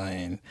mother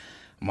and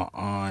my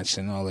aunts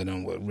and all of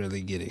them, would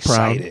really get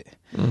excited.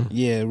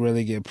 Yeah,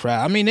 really get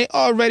proud. I mean, they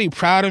already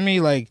proud of me.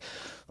 Like,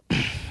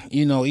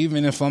 you know,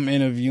 even if I'm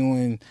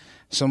interviewing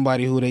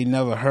somebody who they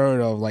never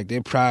heard of, like,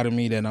 they're proud of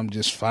me that I'm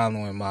just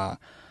following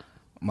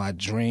my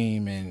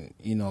dream and,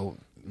 you know,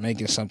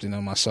 making something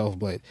of myself.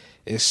 But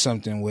it's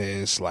something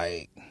where it's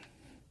like,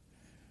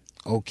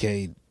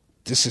 okay,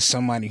 this is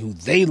somebody who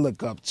they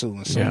look up to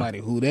and somebody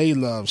who they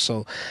love.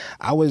 So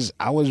I was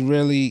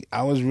really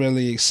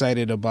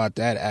excited about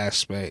that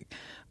aspect.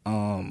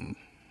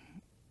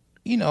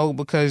 You know,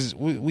 because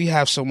we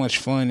have so much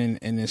fun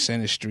in this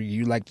industry.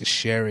 You like to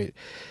share it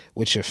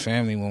with your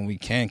family when we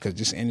can, because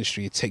this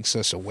industry, it takes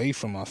us away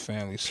from our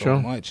family so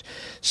much.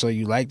 So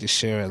you like to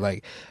share it.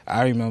 Like,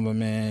 I remember,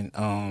 man,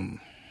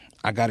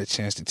 I got a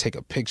chance to take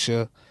a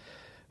picture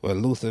with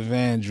Luther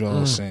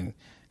Vandross and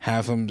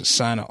have him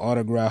sign an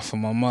autograph for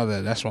my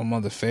mother. That's my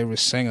mother's favorite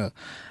singer.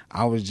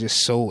 I was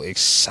just so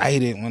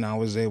excited when I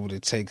was able to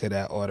take her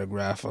that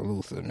autograph for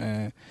Luther,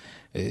 man.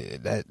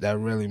 That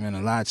really meant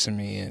a lot to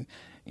me. And,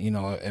 you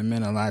know, it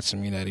meant a lot to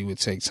me that he would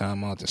take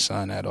time out to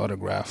sign that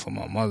autograph for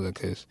my mother,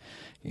 because,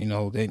 you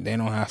know, they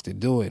don't have to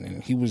do it.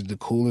 And he was the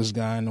coolest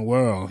guy in the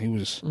world. He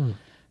was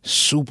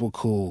super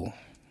cool.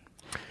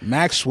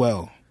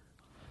 Maxwell,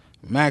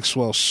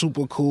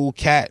 super cool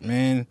cat,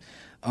 man.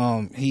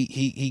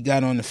 He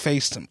got on the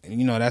FaceTime.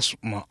 You know, that's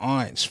my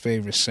aunt's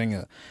favorite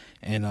singer.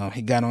 And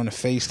he got on the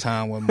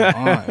FaceTime with my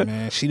aunt,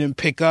 man. She didn't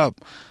pick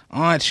up.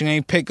 Aunt, she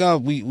ain't pick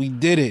up. We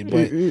did it,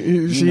 but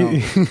you know.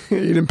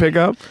 You didn't pick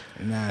up?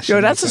 Nah, she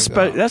Yo,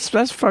 didn't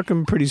that's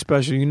fucking pretty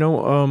special. You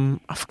know,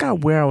 I forgot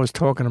where I was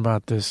talking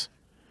about this,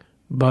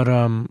 but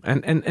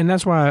and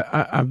that's why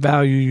I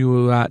value you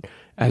a lot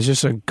as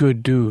just a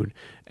good dude.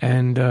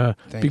 And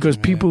because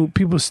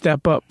people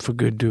step up for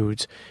good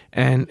dudes,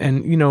 and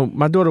you know,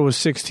 my daughter was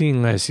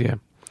 16 last year,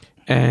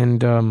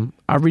 and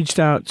I reached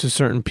out to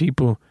certain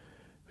people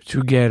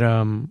to get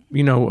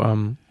you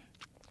know,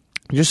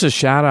 just a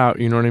shout out,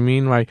 you know what I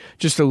mean, like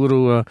just a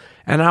little,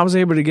 and I was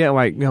able to get,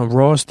 like, you know,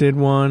 Ross did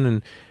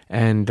one,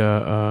 and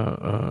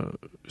Jada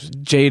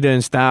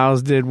and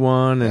Styles did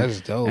one, and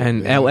that's dope,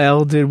 and man.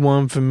 LL did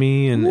one for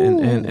me, and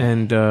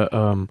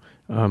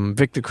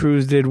Victor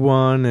Cruz did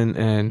one,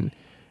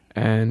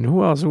 and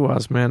who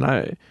else, man?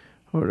 I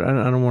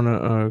don't want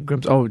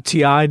to.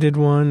 T.I. did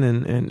one,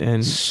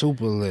 and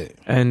super lit.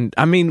 And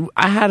I mean,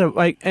 I had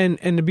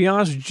and to be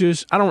honest with you,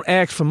 I don't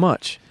ask for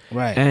much,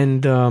 right?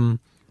 And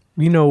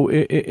you know,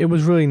 it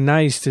was really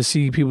nice to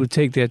see people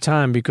take their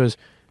time, because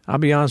I'll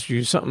be honest with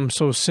you, something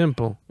so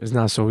simple is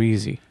not so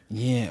easy.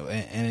 Yeah,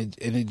 and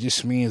it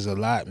just means a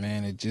lot,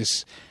 man.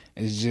 It's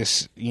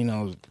just you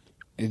know,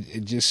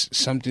 it just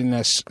something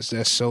that's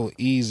so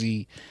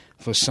easy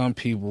for some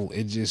people.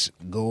 It just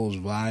goes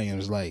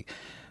volumes. Like,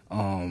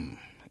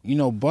 you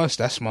know, Bust,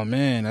 that's my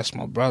man. That's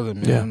my brother,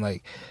 man. Yeah.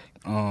 Like,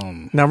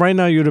 now, right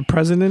now, you're the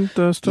president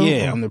still?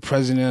 Yeah, I'm the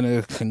president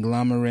of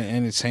Conglomerate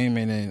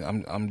Entertainment,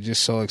 and I'm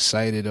just so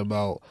excited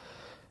about,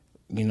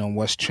 you know,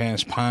 what's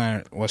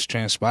transpiring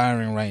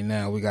right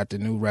now. We got the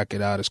new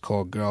record out. It's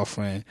called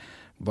Girlfriend,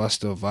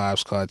 Busta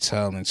Vibes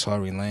Cartel, and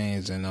Tory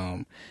Lanez,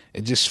 and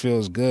it just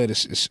feels good.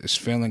 It's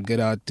feeling good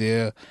out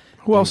there.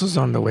 Who else is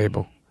on the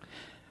label?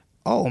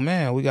 Oh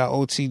man, we got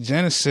OT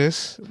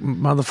Genesis.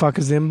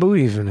 Motherfuckers didn't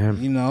believe in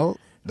him. You know.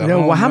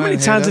 Well, how many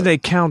times did they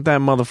count that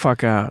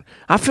motherfucker out?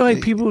 I feel like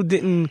people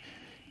didn't.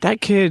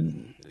 That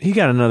kid, he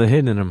got another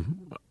hit in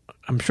him.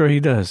 I'm sure he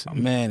does.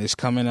 Man, it's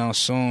coming out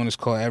soon. It's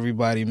called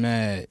Everybody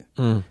Mad.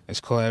 It's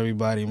called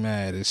Everybody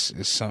Mad. It's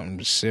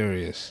something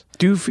serious.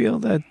 Do you feel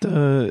that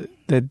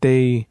that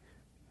they?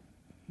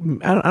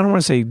 I don't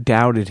want to say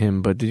doubted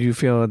him, but did you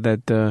feel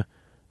that?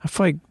 I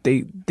feel like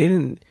they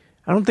didn't.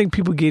 I don't think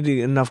people gave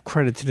enough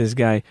credit to this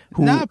guy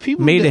who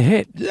made a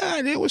hit.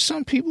 Yeah, there were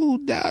some people who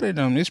doubted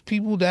him. There's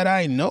people that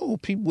I know,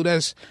 people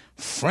that's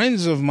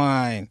friends of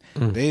mine.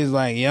 They's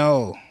like,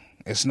 yo,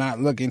 it's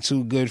not looking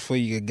too good for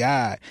your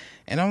guy.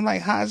 And I'm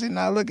like, how's it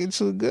not looking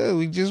too good?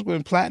 We just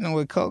went platinum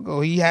with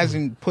Coco. He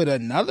hasn't put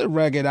another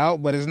record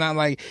out, but it's not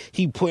like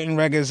he putting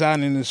records out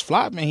in his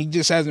flop, man. He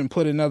just hasn't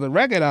put another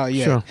record out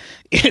yet. Sure.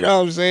 You know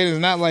what I'm saying? It's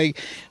not like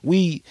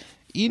we,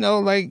 you know,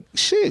 like,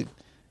 shit.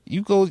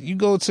 You go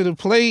to the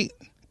plate,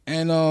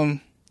 and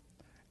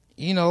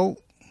you know,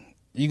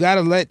 you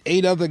gotta let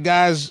 8 other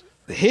guys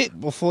hit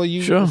before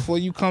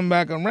you come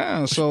back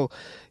around. So,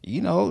 you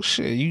know,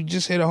 shit, you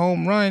just hit a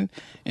home run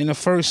in the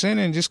first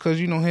inning. Just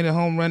because you don't hit a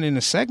home run in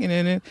the second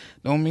inning,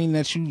 don't mean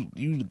that you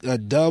a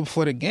dub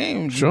for the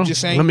game. Sure. You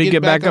just ain't Let me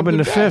get back up in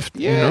the fifth.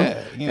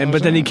 Yeah, you know?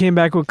 But then he came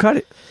back with Cut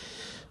It,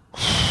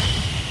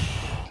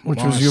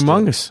 which was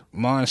humongous.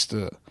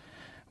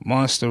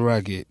 Monster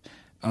record.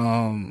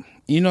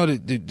 You know,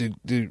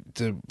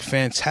 the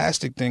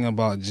fantastic thing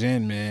about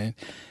Jen, man,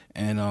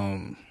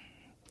 and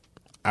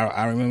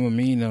I remember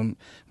meeting him.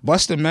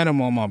 Busta met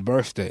him on my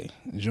birthday,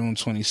 June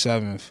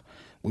 27th.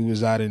 We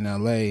was out in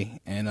L.A.,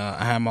 and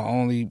I had my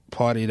only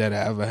party that I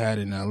ever had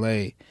in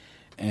L.A.,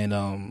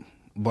 and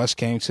Bust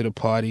came to the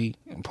party,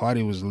 And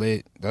party was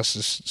lit. That's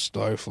a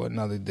story for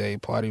another day.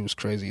 Party was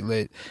crazy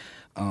lit.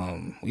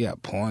 We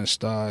had porn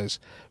stars,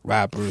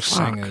 rappers,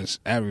 singers,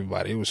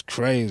 everybody. It was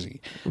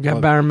crazy. You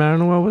got Barry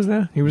Manilow was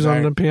there? He was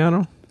on the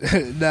piano?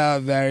 Nah,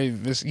 Barry,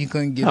 he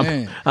couldn't get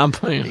in. I'm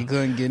playing. He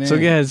couldn't get in. So,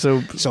 yeah,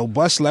 So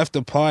Bus left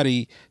the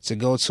party to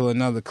go to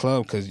another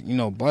club because, you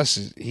know,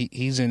 Bus,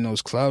 he's in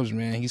those clubs,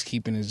 man. He's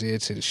keeping his ear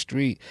to the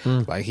street.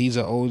 Like, he's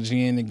an OG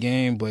in the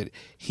game, but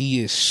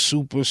he is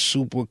super,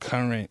 super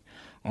current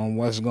on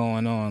what's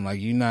going on. Like,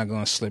 you're not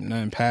going to slip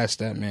nothing past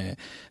that, man.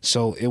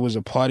 So it was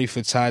a party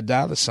for Ty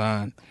Dolla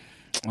 $ign.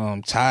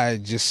 Ty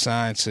just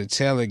signed to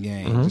Taylor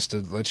Gang, just to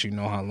let you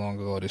know how long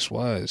ago this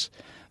was.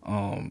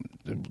 I'm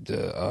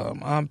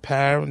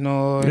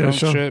paranoid, I'm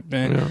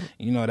tripping.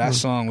 You know, that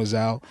song was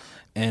out.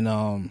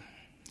 And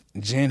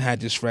Jen had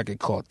this record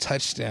called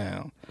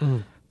Touchdown.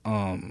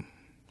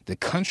 The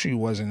country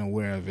wasn't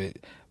aware of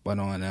it, but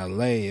on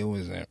LA,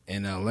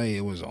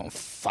 it was on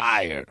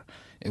fire.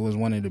 It was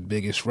one of the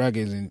biggest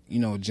records, and you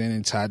know, Jen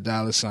and Ty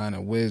Dolla $ign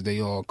and Wiz,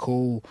 they all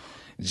cool.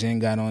 Jen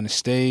got on the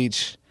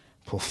stage,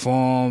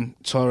 performed,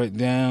 tore it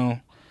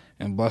down,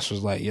 and Bus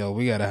was like, "Yo,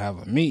 we gotta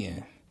have a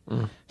meeting."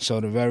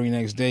 So the very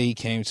next day, he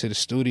came to the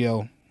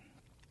studio.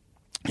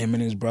 Him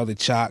and his brother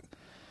Chalk,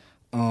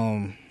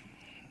 who's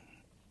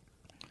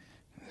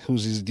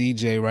his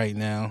DJ right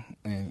now,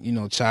 and you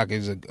know, Chalk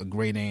is a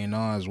great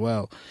A&R as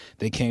well.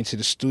 They came to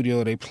the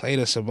studio. They played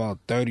us about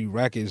 30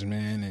 records,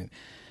 man, and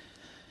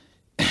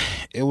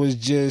it was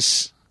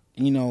just,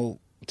 you know,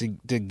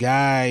 the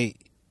guy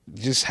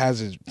just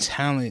has a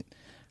talent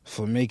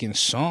for making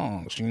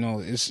songs. You know,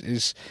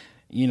 it's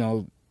you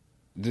know,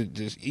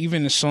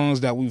 even the songs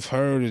that we've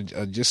heard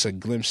are just a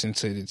glimpse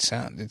into the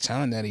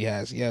talent that he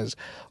has. He has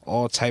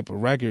all type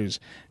of records,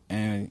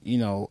 and you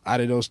know,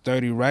 out of those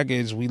 30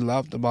 records, we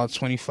loved about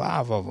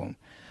 25 of them,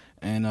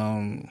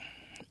 and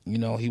you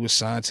know, he was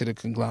signed to the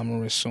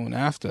Conglomerate soon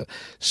after.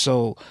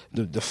 So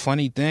the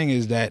funny thing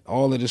is that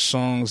all of the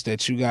songs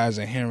that you guys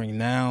are hearing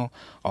now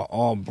are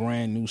all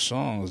brand new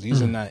songs.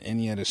 These are not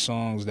any of the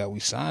songs that we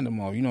signed them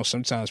off. You know,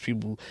 sometimes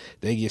people,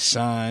 they get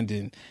signed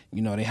and,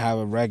 you know, they have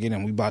a record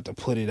and we about to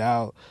put it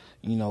out,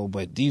 you know,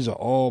 but these are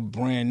all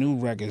brand new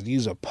records.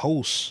 These are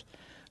post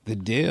the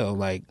deal.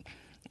 Like,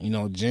 you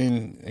know,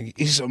 Jen,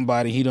 he's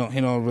somebody, he don't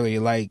really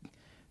like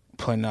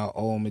putting out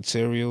old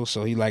material,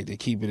 so he like to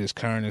keep it as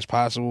current as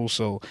possible.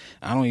 So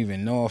I don't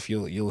even know if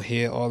you'll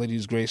hear all of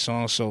these great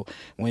songs. So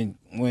when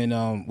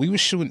we were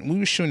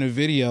shooting a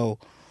video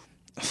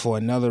for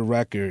another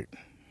record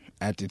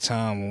at the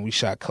time when we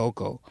shot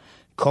Coco,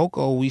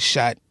 we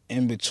shot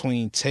in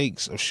between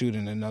takes of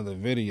shooting another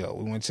video.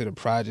 We went to the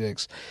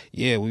projects.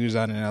 Yeah, we was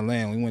out in LA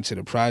and we went to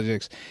the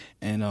projects,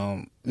 and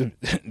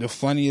the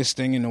funniest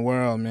thing in the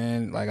world,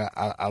 man, like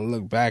I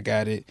look back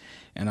at it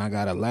and I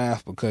gotta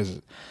laugh because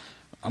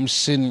I'm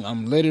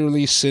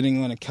literally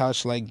sitting on a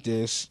couch like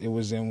this. It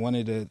was in one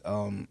of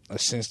the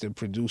assistant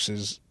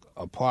producer's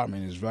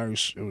apartment.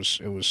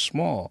 It was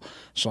small.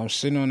 So I'm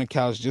sitting on the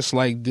couch just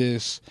like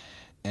this,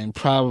 and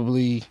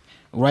probably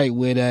right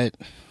where that,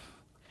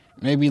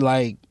 maybe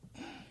like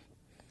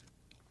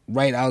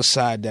right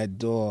outside that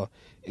door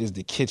is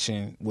the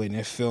kitchen when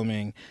they're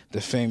filming the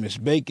famous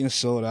baking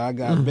soda. I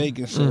got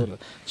baking soda.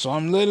 So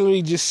I'm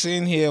literally just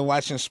sitting here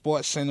watching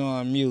SportsCenter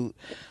on mute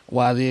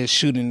while they're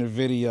shooting the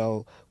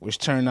video, which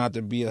turned out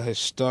to be a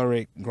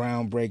historic,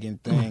 groundbreaking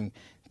thing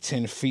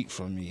 10 feet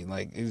from me.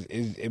 Like,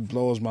 it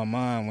blows my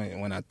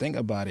mind when I think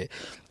about it.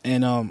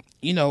 And,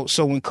 you know,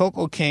 so when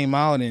Coco came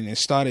out and it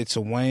started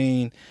to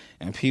wane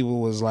and people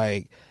was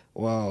like,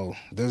 well,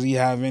 does he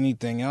have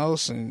anything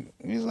else? And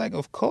he's like,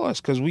 of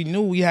course, because we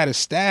knew we had a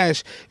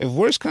stash. If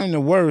worse came to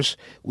worse,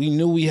 we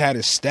knew we had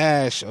a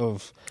stash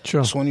of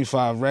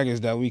 25 records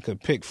that we could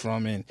pick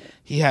from, and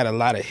he had a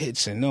lot of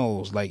hits in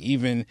those. Like,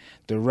 even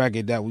the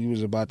record that we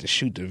was about to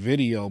shoot the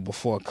video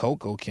before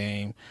Coco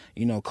came,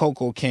 you know,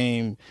 Coco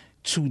came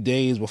 2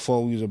 days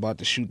before we was about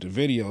to shoot the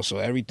video, so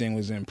everything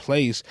was in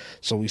place.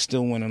 So we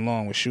still went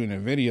along with shooting a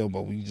video,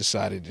 but we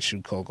decided to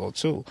shoot Coco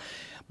too.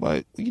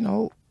 But, you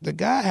know, the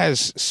guy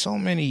has so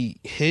many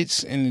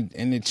hits in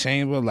the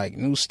chamber, like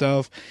new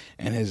stuff,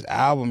 and his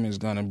album is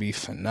going to be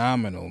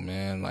phenomenal,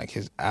 man. Like,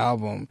 his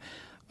album,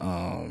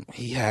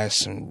 he has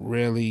some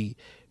really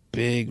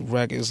big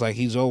records. Like,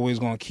 he's always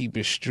going to keep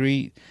it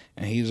street,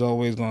 and he's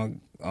always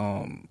going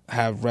to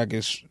have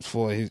records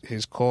for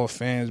his core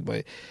fans.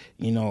 But,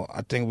 you know,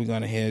 I think we're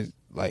going to hear,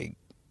 like,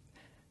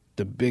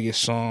 the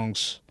biggest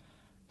songs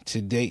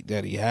to date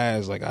that he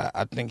has. Like,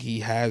 I think he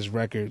has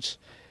records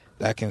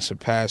that can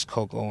surpass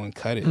Coco and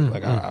cut it.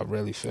 Like, I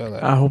really feel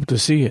that. I hope to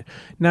see it.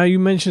 Now, you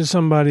mentioned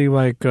somebody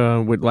like,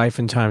 with Life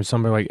and Time,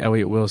 somebody like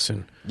Elliott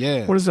Wilson.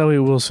 Yeah. What does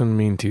Elliott Wilson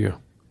mean to you?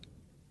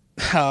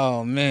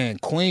 Oh, man,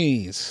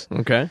 Queens.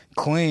 Okay.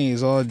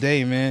 Queens all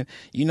day, man.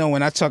 You know,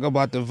 when I talk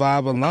about the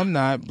Vibe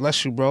alumni,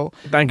 bless you, bro.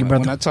 Thank you,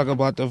 brother. When I talk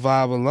about the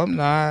Vibe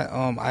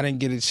alumni, I didn't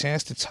get a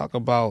chance to talk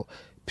about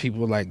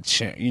people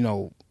like, you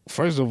know,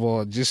 first of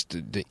all, just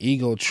the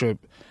ego trip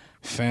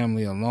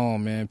family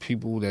alone, man.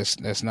 People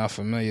that's not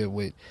familiar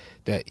with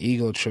that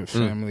ego trip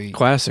family.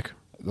 Classic.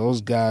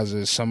 those guys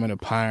are some of the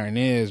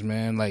pioneers,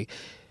 man. Like,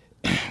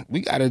 we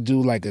got to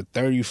do like a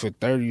 30 for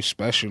 30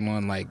 special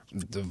on like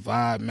the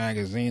Vibe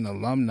magazine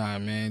alumni,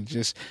 man.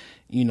 Just,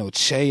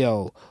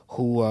 Cheo,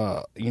 who,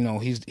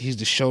 he's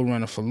the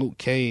showrunner for Luke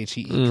Cage.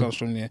 He comes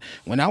from there.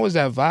 When I was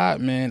at Vibe,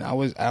 man, I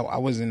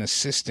was an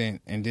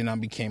assistant, and then I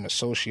became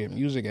associate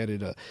music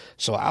editor.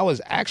 So I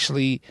was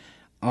actually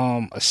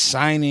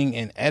assigning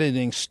and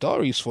editing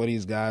stories for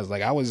these guys.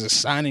 Like, I was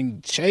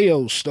assigning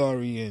Cheo's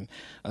story and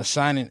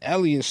assigning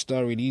Elliot's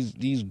story.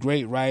 These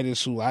great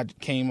writers who I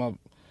came up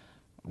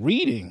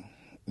reading,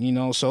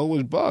 so it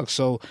was Buck.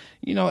 So,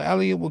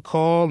 Elliot would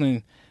call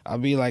and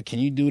I'd be like, can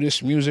you do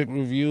this music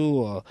review,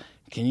 or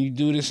can you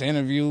do this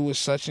interview with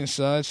such and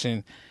such?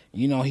 And,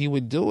 he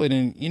would do it.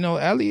 And,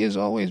 Elliot's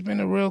always been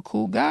a real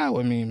cool guy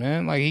with me,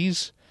 man. Like,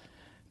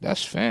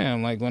 that's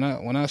fam. Like, when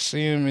I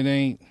see him, it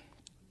ain't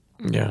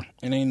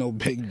no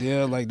big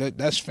deal. Like,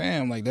 that's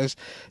fam. Like,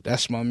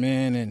 that's my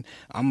man. And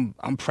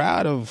I'm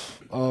proud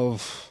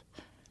of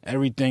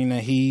everything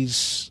that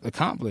he's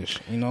accomplished.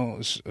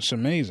 It's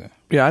amazing.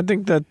 Yeah, I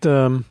think that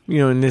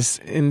in this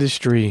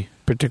industry,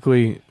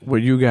 particularly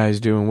what you guys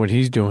do and what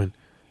he's doing,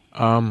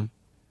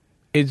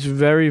 it's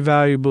very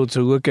valuable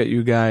to look at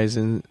you guys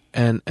and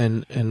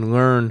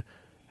learn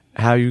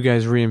how you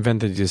guys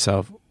reinvented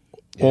yourself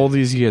all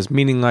these years.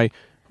 Meaning, like,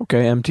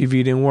 okay, MTV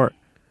didn't work,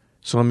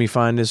 so let me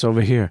find this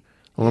over here.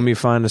 Or let me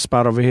find a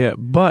spot over here.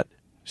 But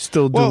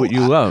still do what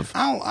you love.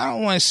 I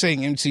don't want to say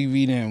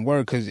MTV didn't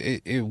work, because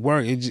it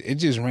worked. It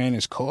just ran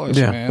its course,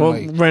 man. Well,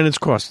 ran its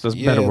course. That's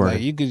a better word.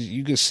 Like,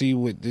 you could see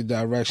what the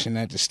direction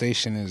that the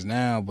station is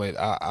now, but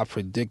I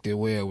predicted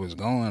where it was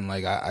going.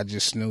 Like, I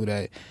just knew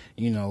that,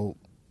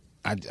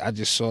 I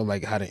just saw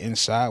like how the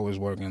inside was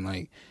working.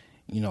 Like,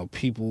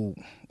 people,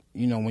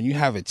 when you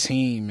have a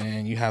team,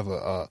 man, you have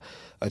a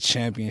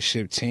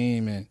championship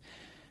team, and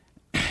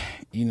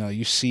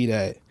you see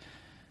that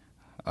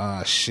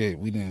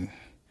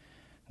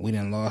we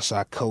done lost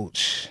our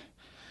coach.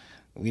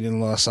 We done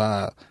lost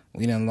our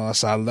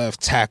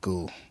left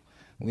tackle.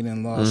 We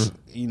done lost,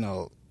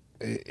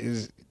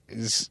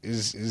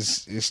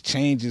 it's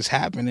changes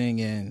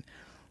happening, and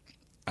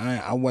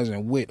I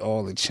wasn't with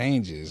all the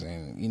changes,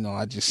 and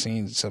I just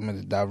seen some of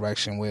the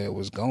direction where it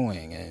was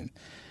going, and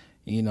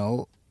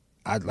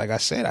like I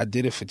said, I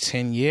did it for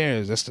 10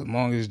 years. That's the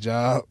longest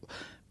job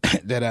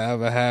that I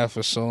ever had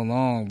for so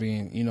long,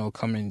 being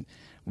coming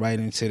right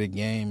into the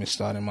game and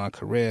starting my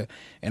career,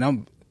 and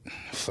I'm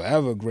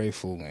forever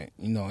grateful.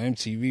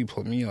 MTV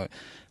put me on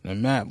the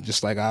map,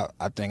 just like I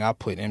think I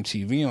put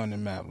MTV on the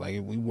map.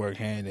 Like, we work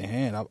hand in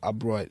hand. I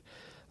brought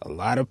a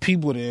lot of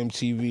people to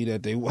MTV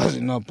that they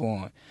wasn't up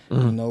on.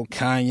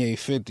 Kanye,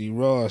 50,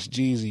 Ross,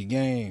 Jeezy,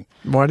 Game.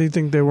 Why do you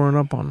think they weren't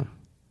up on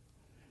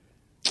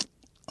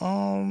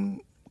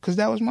them? Because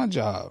that was my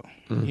job.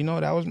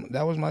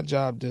 That was my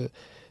job to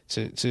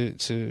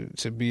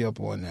be up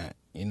on that.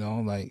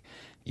 Like,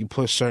 you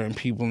put certain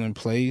people in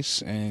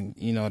place, and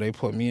they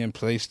put me in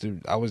place.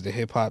 I was the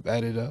hip hop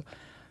editor,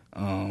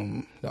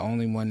 the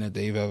only one that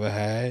they've ever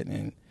had,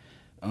 and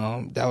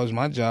that was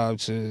my job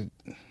to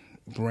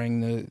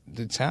bring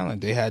the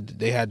talent. They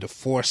had the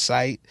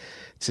foresight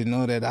to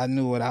know that I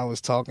knew what I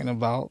was talking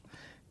about,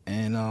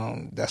 and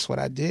that's what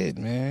I did,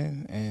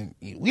 man. And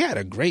we had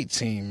a great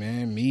team,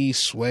 man. Me,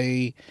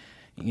 Sway,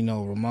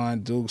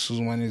 Ramon Dukes, who's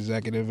one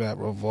executive at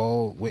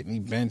Revolt, Whitney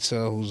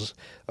Benter, who's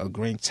a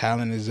great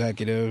talent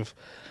executive.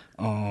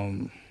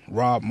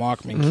 Rob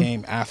Markman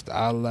came after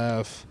I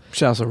left.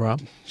 Shouts to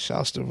Rob.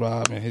 Shouts to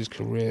Rob and his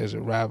career as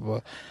a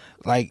rapper.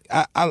 Like,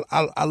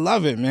 I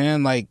love it,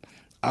 man. Like,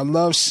 I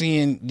love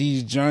seeing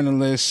these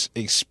journalists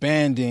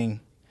expanding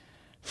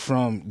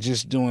from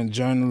just doing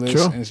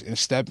journalists and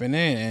stepping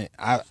in.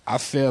 And I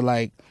feel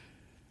like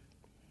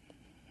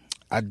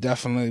I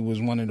definitely was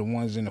one of the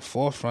ones in the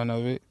forefront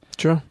of it.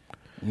 Sure.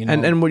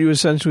 And what you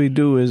essentially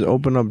do is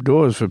open up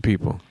doors for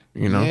people,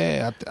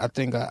 Yeah, I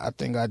think I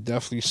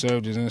definitely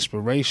served as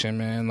inspiration,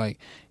 man. Like,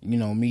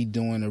 me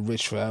doing a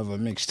Rich Forever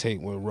mixtape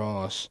with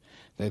Ross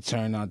that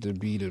turned out to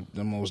be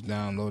the most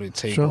downloaded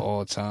tape of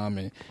all time.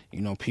 And,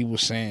 people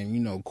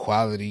saying,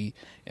 quality,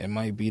 it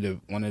might be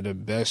one of the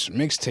best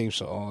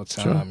mixtapes of all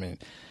time.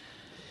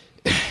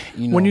 Sure.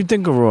 And, when you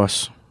think of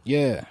Ross,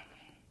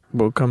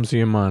 what comes to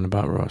your mind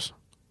about Ross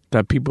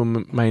that people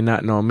might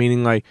not know?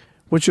 Meaning, like,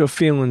 what's your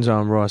feelings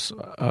on Ross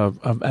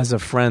of as a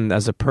friend,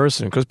 as a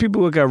person? Because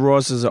people look at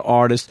Ross as an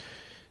artist.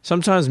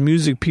 Sometimes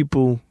music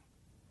people,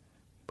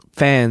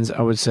 fans,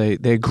 I would say,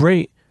 they're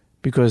great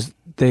because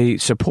they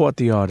support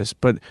the artist,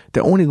 but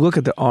they only look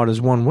at the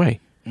artist one way.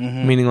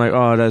 Mm-hmm. Meaning, like,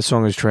 oh, that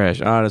song is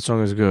trash. Oh, that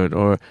song is good.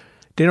 Or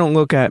they don't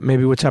look at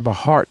maybe what type of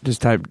heart this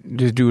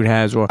dude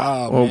has, or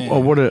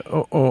what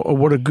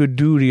a good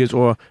dude he is,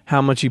 or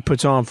how much he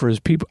puts on for his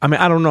people. I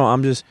mean, I don't know.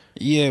 I'm just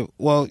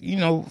Well,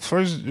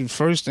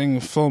 first thing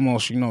and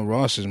foremost,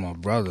 Ross is my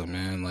brother,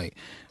 man. Like,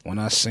 when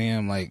I see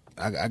him, like,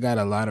 I got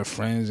a lot of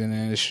friends in the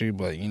industry,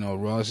 but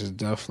Ross is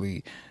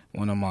definitely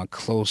one of my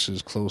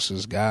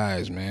closest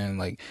guys, man.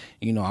 Like,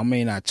 you know, I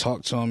may not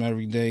talk to him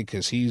every day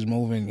because he's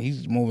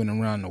moving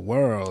around the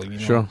world, you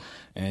know. Sure.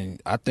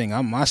 And I think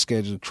my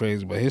schedule's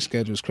crazy, but his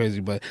schedule's crazy.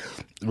 But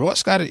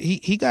Ross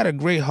he got a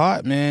great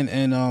heart, man.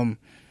 And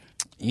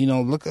you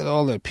know, look at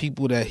all the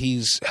people that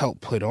he's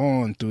helped put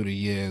on through the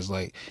years.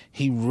 Like,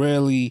 he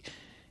really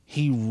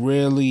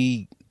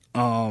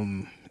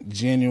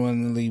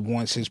genuinely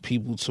wants his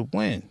people to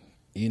win,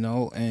 you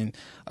know. And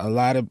a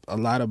lot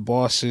of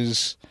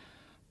bosses,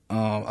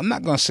 I'm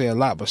not gonna say a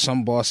lot, but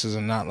some bosses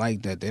are not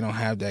like that. They don't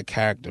have that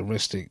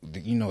characteristic.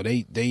 You know,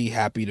 they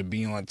happy to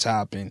be on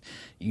top, and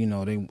you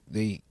know,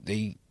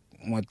 they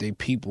want their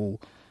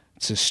people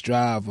to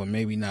strive or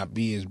maybe not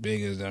be as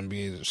big as them,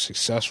 be as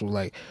successful.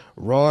 Like,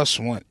 Ross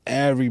want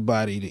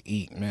everybody to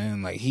eat,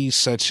 man. Like, he's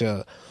such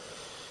a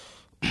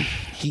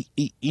he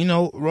you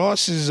know,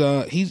 Ross is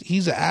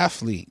he's an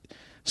athlete.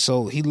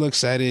 So he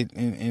looks at it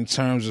in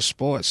terms of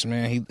sports,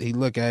 man. He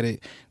look at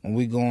it when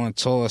we go on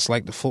tour, it's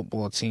like the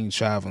football team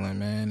traveling,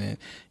 man. And,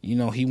 you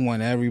know, he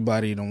want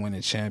everybody to win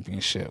a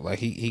championship. Like,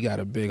 he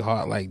got a big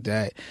heart like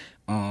that.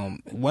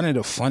 One of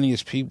the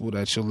funniest people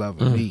that you'll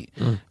ever meet.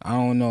 I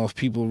don't know if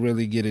people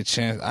really get a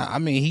chance. I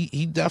mean,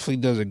 he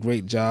definitely does a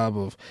great job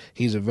of,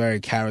 he's a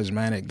very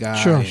charismatic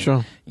guy.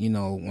 Sure. You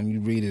know, when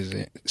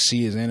you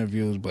see his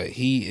interviews, but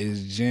he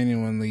is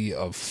genuinely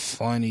a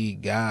funny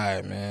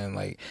guy, man.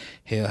 Like,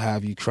 he'll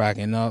have you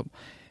cracking up.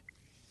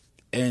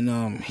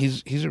 And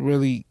he's a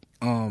really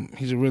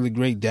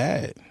great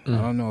dad. I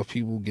don't know if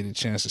people get a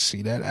chance to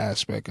see that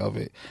aspect of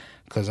it.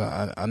 Because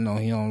I know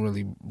he don't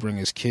really bring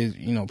his kids.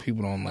 You know,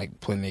 people don't like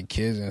putting their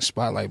kids in the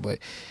spotlight, but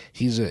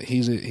he's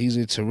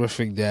a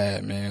terrific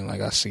dad, man.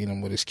 Like, I seen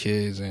him with his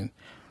kids, and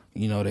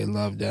you know, they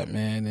love that,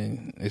 man,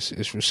 and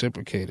it's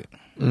reciprocated.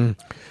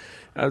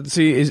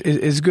 See,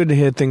 it's good to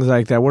hear things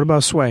like that. What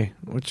about Sway?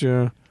 What's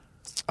your?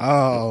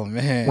 Oh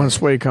man, when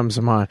Sway comes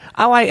to mind,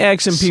 I like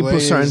asking people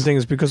certain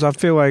things because I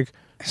feel like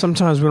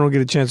sometimes we don't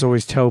get a chance to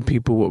always tell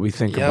people what we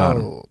think about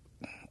him.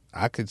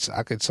 I could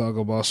talk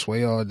about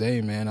Sway all day,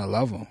 man. I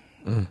love him.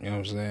 You know what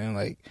I'm saying?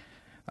 Like,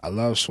 I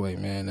love Sway,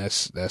 man.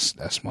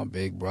 That's my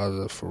big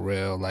brother for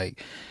real.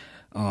 Like,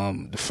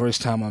 the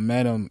first time I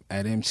met him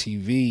at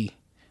MTV.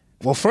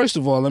 Well, first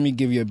of all, let me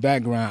give you a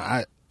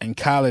background. In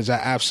college, I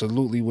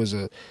absolutely was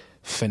a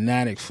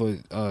fanatic for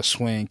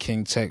Sway and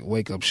King Tech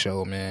Wake Up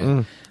Show,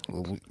 man.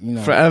 You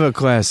know, forever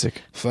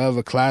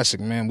classic,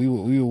 man. We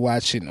would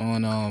watch it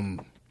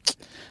on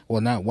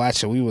well, not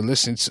watch it. We would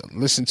listen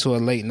to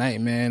it late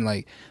night, man.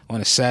 Like,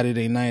 on a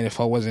Saturday night, if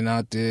I wasn't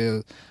out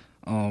there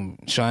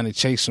trying to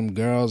chase some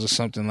girls or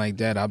something like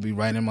that, I'll be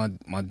right in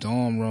my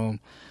dorm room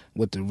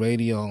with the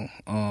radio.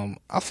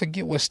 I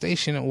forget what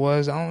station it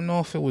was. I don't know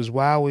if it was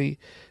Wowie,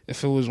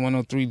 if it was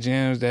 103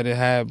 Jams that it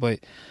had, but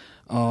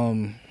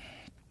I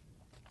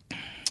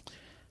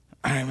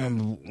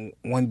remember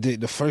one day,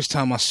 the first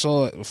time I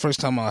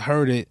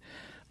heard it,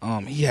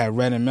 he had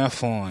Red and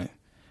Meth on,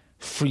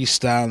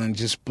 freestyling,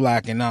 just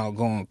blacking out,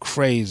 going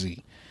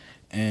crazy.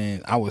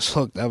 And I was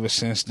hooked ever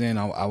since then.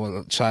 I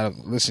would try to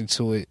listen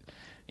to it,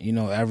 you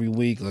know, every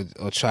week,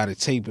 or try to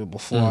tape it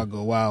before I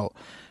go out.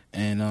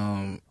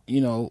 And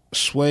you know,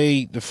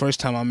 Sway, the first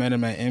time I met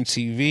him at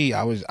MTV,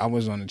 I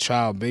was on a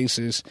trial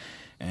basis,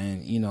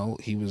 and you know,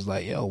 he was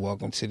like, "Yo,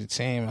 welcome to the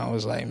team." I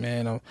was like,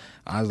 "Man,"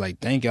 I was like,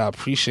 "Thank you, I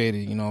appreciate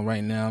it." You know,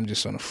 right now I'm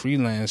just on a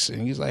freelance,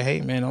 and he's like,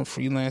 "Hey, man, I'm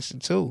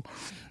freelancing too."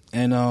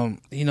 And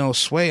you know,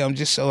 Sway, I'm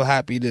just so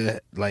happy to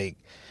like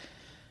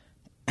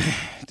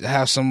to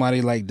have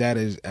somebody like that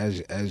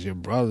as your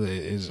brother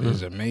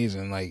is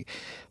amazing. Like,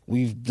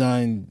 we've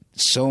done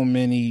so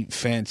many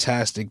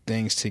fantastic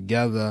things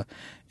together,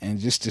 and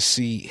just to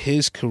see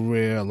his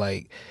career,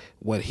 like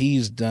what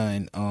he's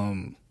done,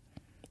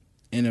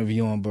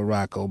 interviewing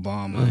Barack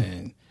Obama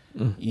and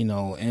you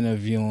know,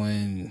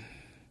 interviewing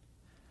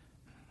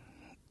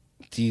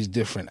these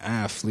different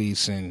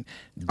athletes, and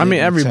I mean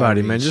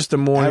everybody, man. Just the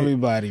more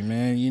everybody,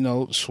 man. You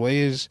know,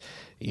 Sway is,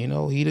 you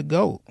know, he the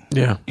GOAT.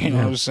 Yeah, you know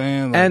what I'm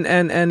saying. Like,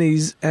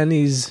 and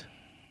he's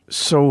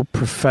so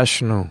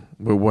professional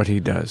with what he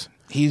does.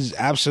 He's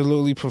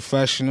absolutely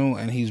professional,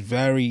 and he's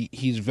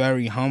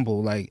very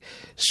humble. Like,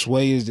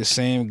 Sway is the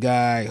same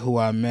guy who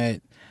I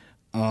met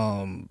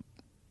in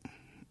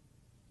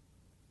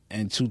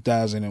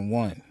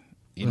 2001.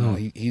 You know,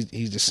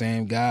 he's the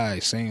same guy,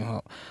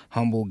 same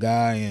humble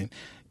guy, and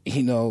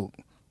you know,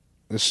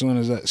 as soon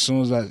as I,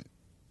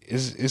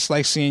 it's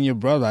like seeing your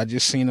brother. I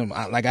just seen him.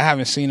 I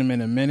haven't seen him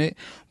in a minute,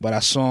 but I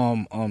saw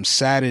him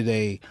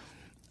Saturday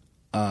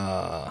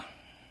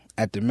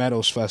at the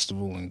Meadows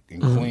Festival in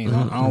Queens.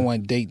 I don't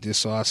want to date this,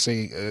 so I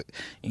say,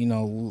 you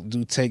know, we'll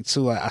do take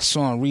two. I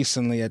saw him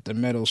recently at the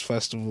Meadows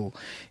Festival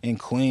in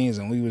Queens,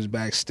 and we was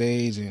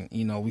backstage, and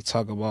you know, we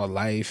talk about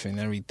life and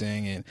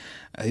everything. And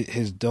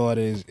his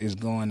daughter is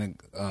going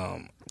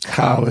to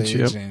college,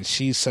 yep. and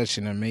she's such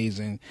an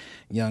amazing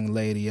young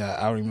lady.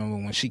 I remember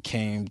when she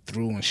came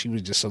through and she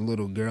was just a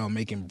little girl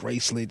making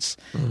bracelets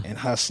and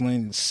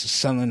hustling,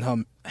 selling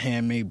her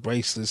handmade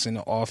bracelets in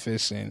the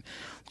office, and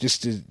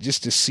just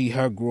to see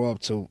her grow up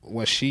to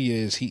what she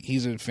is.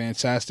 He's a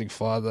fantastic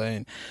father,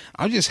 and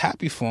I'm just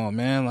happy for him,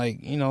 man.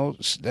 Like, you know,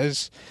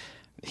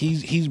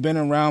 he's been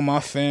around my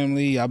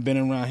family. I've been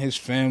around his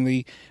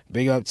family.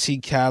 Big up T.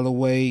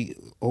 Calloway,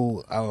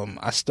 who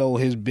I stole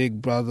his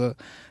big brother.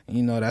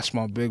 You know, that's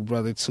my big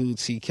brother too,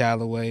 T.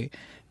 Calloway.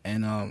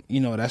 And, you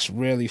know, that's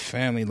really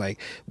family. Like,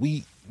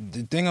 the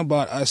thing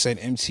about us at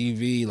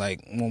MTV,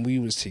 like, when we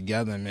was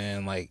together,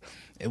 man, like,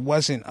 it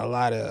wasn't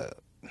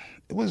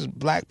it was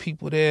black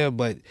people there,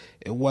 but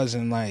it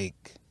wasn't,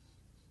 like,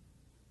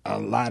 a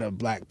lot of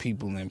black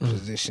people in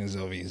positions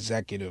of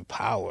executive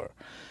power,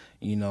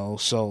 you know?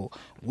 So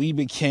we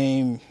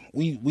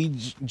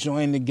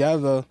joined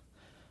together.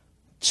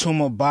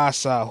 Tuma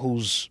Basa,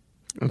 who's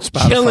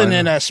killing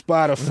it at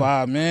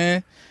Spotify,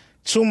 man.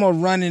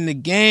 Tuma running the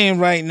game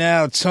right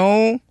now,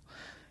 Tune.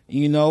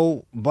 You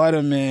know,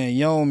 Butterman,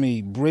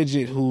 Yomi,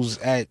 Bridget, who's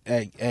at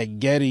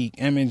Getty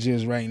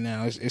Images right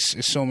now.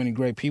 It's so many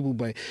great people,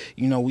 but,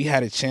 you know, we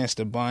had a chance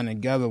to bond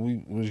together.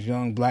 We was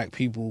young black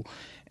people,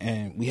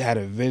 and we had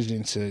a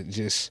vision to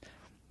just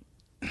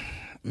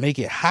make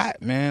it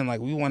hot, man. Like,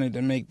 we wanted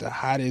to make the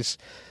hottest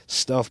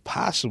stuff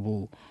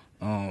possible.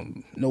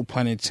 No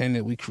pun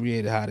intended, we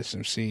created Hottest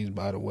MCs,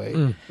 by the way.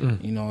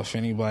 You know, if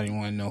anybody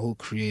want to know who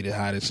created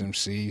Hottest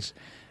MCs.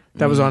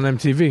 That was on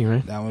MTV,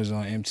 right? That was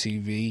on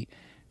MTV.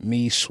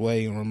 Me,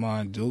 Sway, and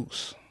Ramon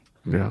Dukes.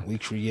 Yeah. We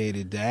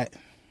created that.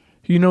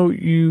 You know,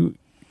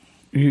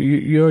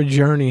 your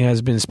journey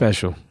has been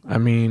special. I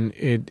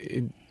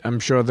mean, I'm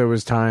sure there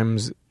was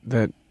times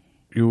that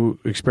you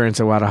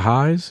experienced a lot of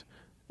highs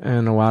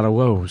and a lot of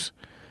lows.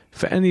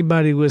 For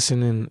anybody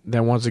listening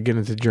that wants to get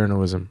into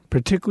journalism,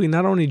 particularly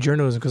not only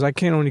journalism, because I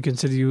can't only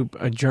consider you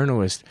a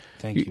journalist.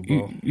 Thank you,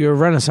 bro. You're a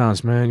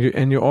renaissance man,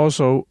 and you're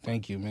also.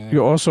 Thank you, man.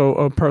 You're also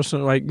a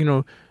person, like, you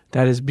know,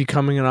 that is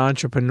becoming an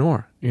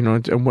entrepreneur. You know,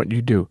 and what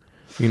you do.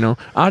 You know,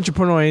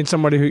 entrepreneur ain't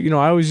somebody who, you know,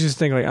 I always just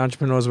think like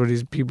entrepreneurs were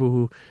these people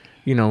who,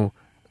 you know,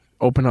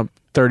 open up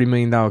 $30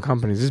 million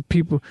companies. It's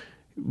people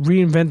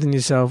reinventing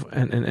yourself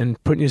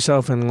and putting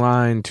yourself in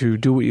line to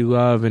do what you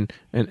love and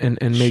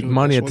make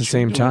money at the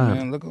same time.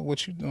 Man. Look at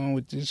what you're doing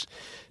with this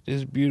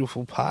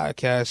beautiful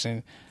podcast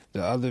and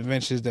the other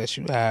ventures that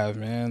you have,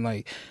 man.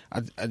 Like,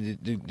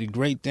 the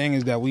great thing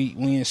is that we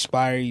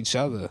inspire each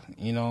other.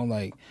 You know,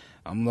 like,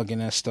 I'm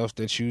looking at stuff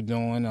that you're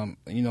doing.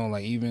 You know,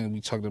 like, even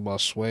we talked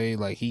about Sway.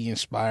 Like, he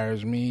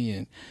inspires me,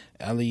 and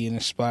Elliot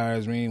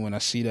inspires me. When I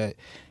see that,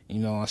 you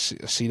know, I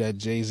see that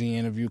Jay-Z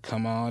interview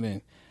come out,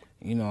 and,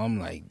 you know, I'm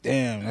like,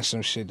 damn, that's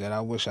some shit that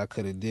I wish I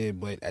could have did.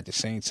 But at the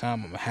same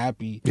time, I'm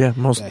happy. Yeah,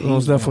 most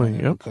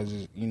definitely. Yep.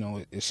 Because, you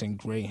know, it's in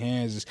great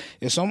hands.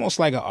 It's almost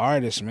like an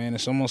artist, man.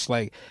 It's almost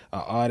like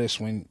an artist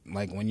when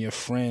your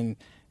friend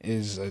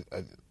is a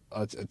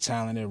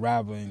talented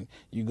rapper and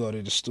you go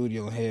to the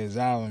studio and hear his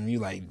album, you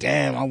like,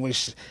 damn, I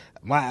wish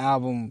my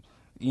album,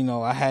 you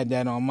know, I had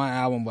that on my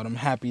album, but I'm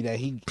happy that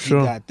he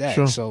got that.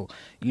 Sure. So,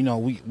 you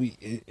know,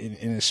 it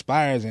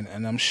inspires,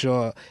 and I'm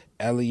sure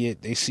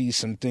Elliot, they see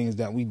some things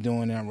that we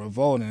doing at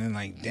Revolt, and they're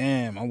like,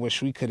 damn, I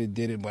wish we could have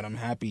did it, but I'm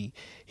happy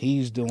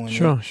he's doing it.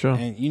 Sure.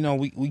 And, you know,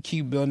 we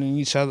keep building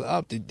each other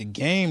up. The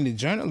game, the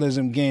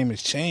journalism game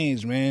has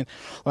changed, man.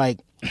 Like,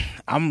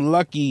 I'm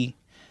lucky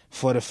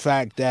for the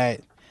fact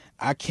that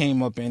I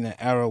came up in an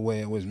era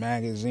where it was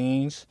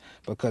magazines,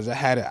 because I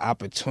had an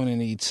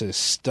opportunity to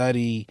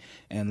study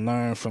and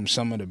learn from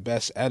some of the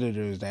best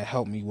editors that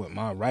helped me with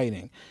my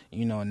writing.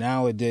 You know,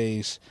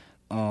 nowadays,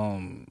 a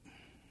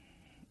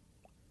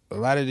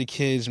lot of the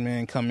kids,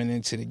 man, coming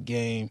into the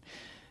game,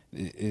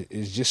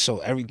 is just so,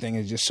 everything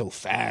is just so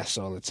fast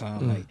all the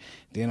time. Like,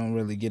 they don't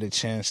really get a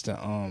chance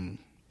to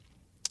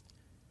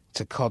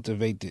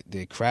cultivate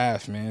their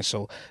craft, man.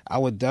 So I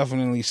would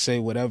definitely say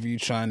whatever you're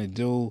trying to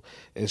do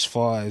as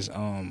far as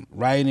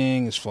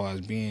writing, as far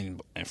as being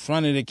in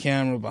front of the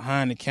camera,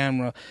 behind the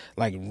camera,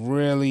 like,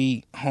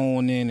 really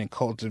hone in and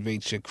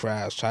cultivate your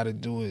craft. Try to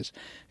do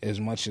as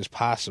much as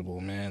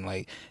possible, man.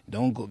 Like,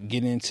 don't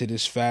get into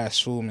this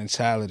fast food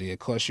mentality. Of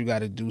course, you got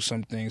to do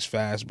some things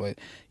fast, but,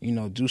 you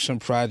know, do some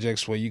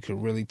projects where you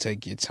could really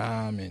take your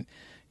time and,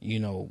 you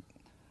know,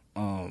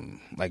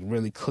 like,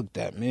 really cook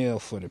that meal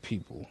for the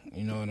people.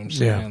 You know what I'm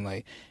saying? Yeah.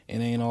 Like, it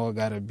ain't all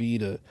gotta be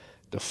the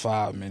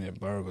 5-minute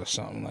burger or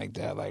something like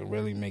that. Like,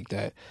 really make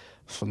that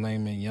filet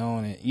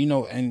mignon,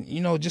 and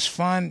you know just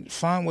find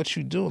what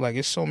you do. Like,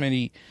 it's so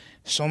many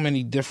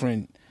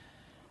different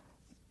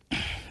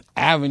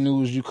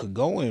avenues you could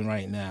go in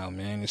right now,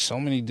 man. There's so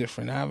many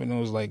different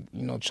avenues. Like,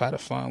 you know, try to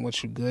find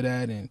what you're good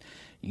at, and,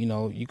 you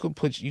know, you could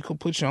put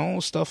your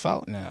own stuff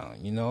out now.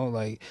 You know,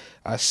 like,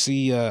 I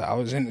see. I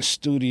was in the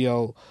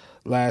studio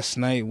last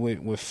night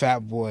with Fat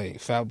Boy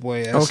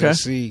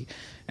SSE,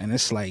 and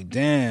it's like,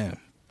 damn,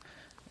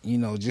 you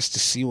know, just to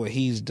see what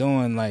he's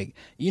doing. Like,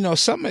 you know,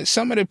 some of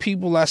the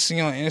people I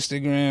see on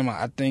Instagram,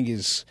 I think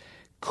is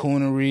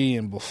coonery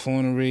and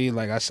buffoonery.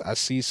 Like, I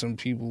see some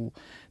people,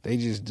 they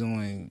just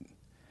doing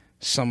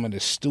some of the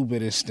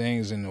stupidest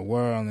things in the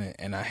world,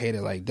 and I hate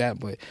it like that.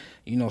 But,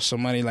 you know,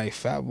 somebody like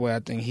Fat Boy,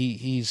 I think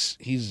he's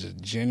a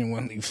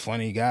genuinely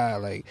funny guy.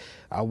 Like,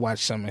 I watch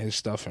some of his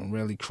stuff and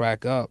really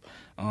crack up.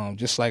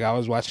 Just like I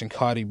was watching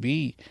Cardi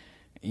B,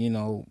 you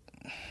know.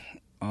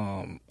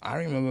 I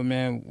remember,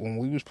 man, when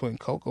we was putting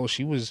Coco,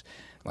 she was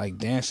like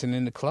dancing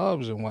in the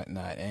clubs and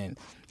whatnot, and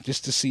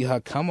just to see her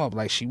come up,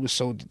 like, she was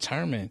so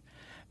determined,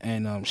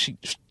 and she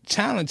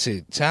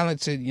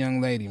talented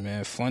young lady,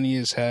 man, funny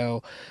as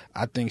hell.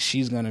 I think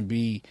she's gonna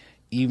be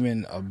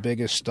even a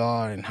bigger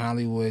star in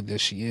Hollywood than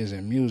she is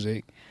in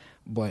music.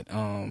 But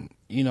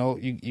you know,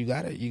 you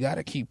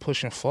gotta keep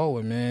pushing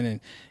forward, man.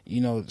 And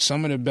you know,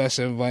 some of the best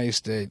advice,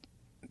 that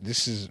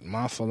this is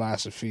my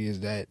philosophy,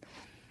 is that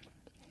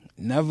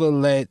never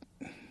let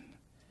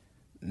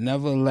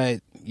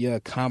your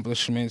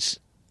accomplishments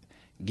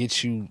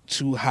get you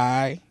too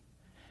high,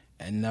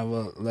 and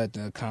never let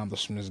the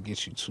accomplishments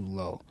get you too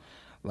low.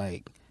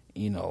 Like,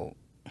 you know,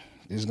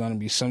 there's going to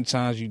be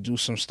sometimes you do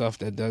some stuff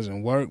that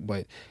doesn't work,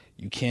 but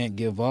you can't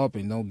give up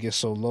and don't get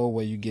so low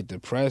where you get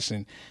depressed.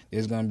 And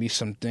there's going to be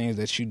some things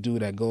that you do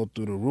that go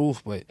through the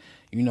roof, but,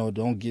 you know,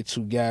 don't get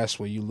too gassed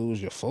where you lose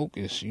your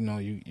focus. You know,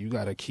 you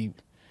got to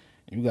keep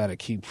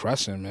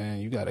pressing, man.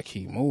 You got to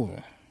keep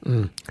moving.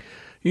 Mm.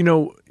 You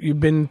know, you've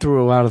been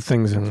through a lot of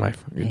things in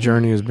life. Your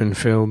journey has been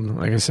filled,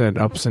 like I said,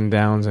 ups and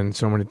downs and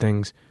so many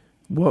things.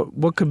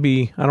 What could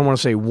be, I don't want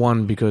to say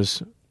one,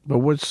 but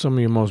what's some of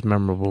your most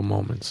memorable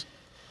moments?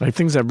 Like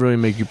things that really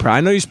make you proud.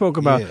 I know you spoke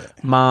about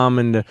Mom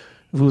and the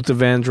Luther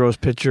Vandross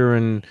picture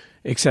and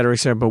et cetera,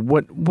 but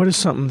what is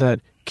something that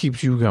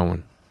keeps you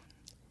going?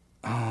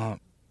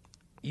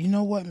 You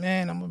know what,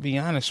 man? I'm gonna be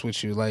honest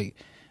with you. Like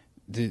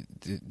the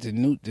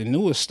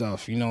newest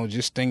stuff, you know,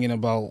 just thinking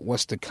about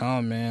what's to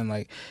come, man.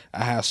 Like,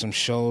 I have some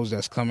shows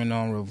that's coming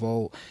on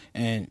Revolt,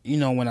 and you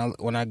know,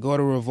 when I go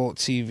to Revolt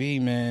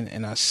TV, man,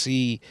 and I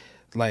see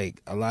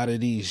like a lot of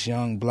these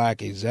young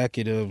black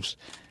executives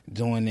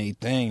doing their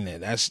thing,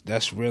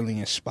 that's really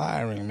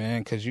inspiring,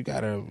 man. Because you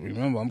gotta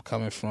remember, I'm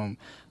coming from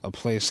a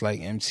place like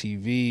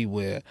MTV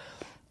where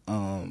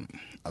a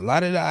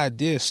lot of the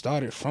ideas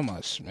started from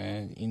us,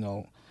 man. You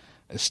know,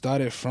 it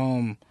started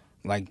from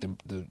like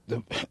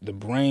the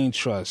brain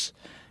trust,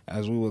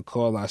 as we would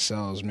call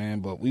ourselves,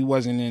 man. But we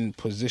wasn't in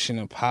position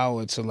of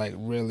power to like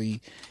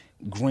really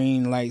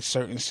green light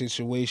certain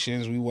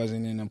situations. We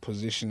wasn't in a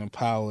position of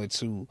power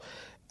to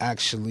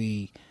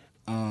actually,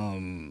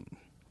 you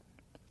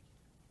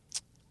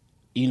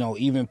know,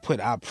 even put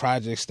our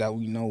projects that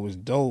we know was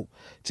dope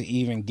to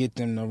even get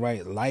them the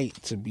right light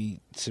to be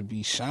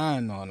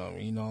shined on them.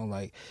 You know,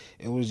 like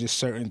it was just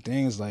certain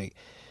things like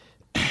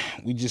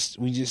we just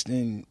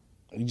wasn't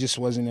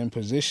in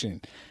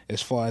position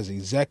as far as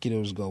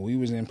executives go. We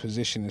was in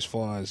position as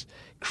far as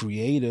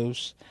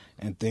creatives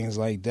and things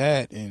like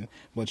that.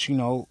 But you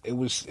know, it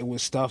was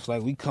stuff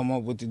like we come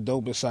up with the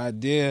dopest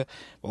idea,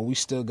 but we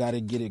still got to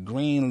get it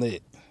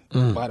greenlit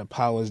by the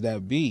powers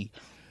that be.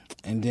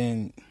 And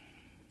then,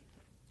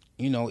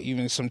 you know,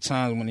 even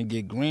sometimes when it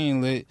get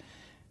greenlit,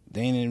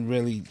 they didn't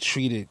really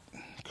treat it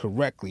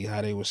correctly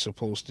how they were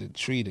supposed to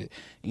treat it.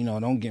 You know,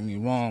 don't get me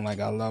wrong, like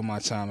I love my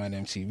time at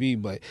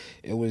MTV, but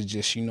it was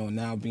just, you know,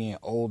 now being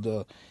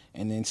older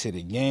and into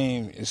the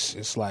game,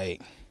 it's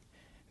like,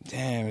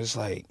 damn, it's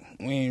like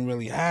we ain't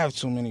really have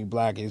too many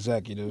black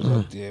executives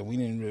up there.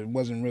 It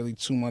wasn't really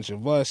too much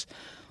of us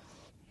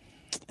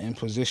in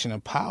position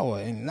of power,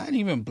 and not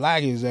even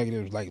black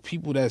executives, like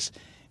people that's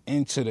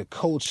into the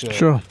culture,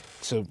 sure,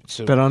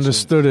 that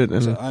understood it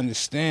and to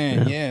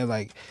understand,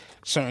 like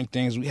certain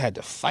things we had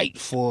to fight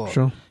for.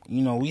 Sure.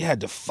 You know, we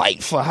had to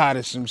fight for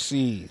hottest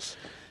MCs.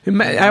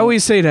 I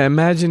always say that.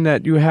 Imagine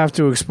that you have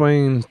to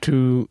explain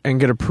to and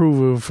get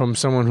approval from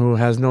someone who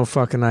has no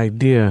fucking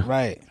idea,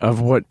 right, of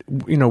what,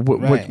 you know,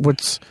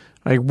 what's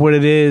like what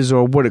it is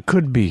or what it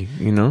could be.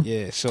 You know.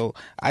 Yeah. So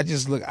I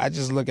just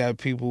look at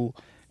people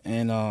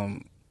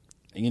and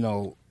you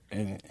know,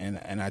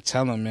 and I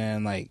tell them,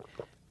 man, like,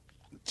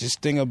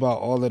 just think about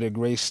all of the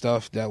great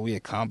stuff that we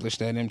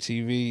accomplished at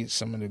MTV.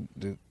 Some of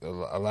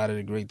a lot of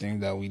the great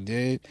things that we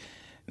did.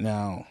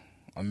 Now,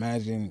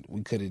 imagine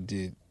we could have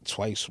did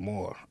twice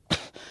more.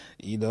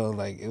 You know,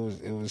 like it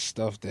was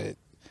stuff that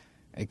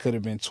it could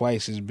have been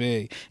twice as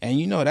big. And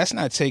you know, that's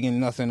not taking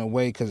nothing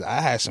away, because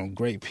I had some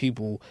great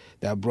people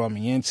that brought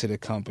me into the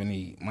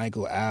company.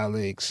 Michael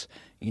Alex,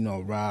 you know,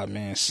 Rob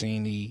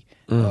Mancini,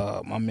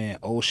 my man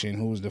Ocean,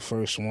 who was the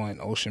first one,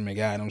 Ocean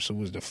McAdams, who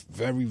was the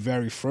very,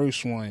 very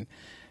first one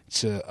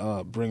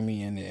to bring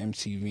me into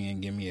MTV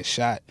and give me a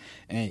shot.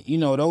 And, you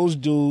know, those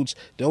dudes,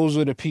 those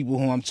were the people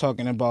who I'm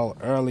talking about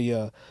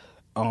earlier,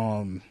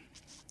 who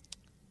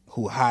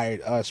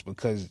hired us,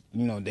 because,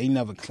 you know, they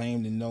never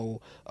claimed to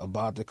know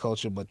about the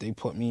culture, but they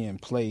put me in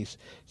place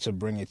to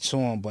bring it to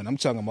them. But I'm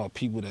talking about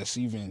people that's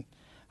even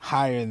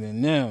higher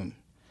than them,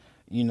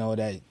 you know,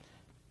 that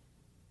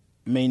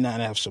may not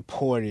have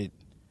supported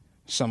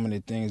some of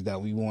the things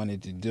that we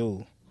wanted to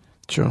do,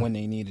 sure, when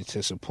they needed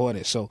to support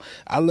it. So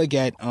I look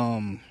at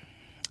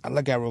I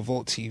look at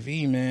Revolt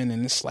TV, man,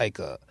 and it's like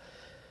I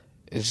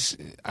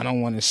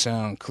don't want to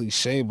sound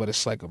cliche, but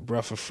it's like a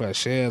breath of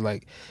fresh air.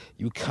 Like,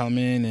 you come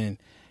in and,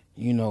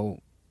 you know,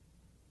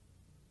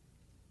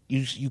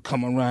 you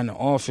come around the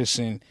office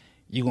and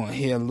you're going to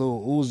hear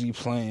Lil Uzi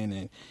playing,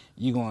 and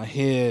you're going to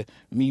hear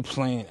me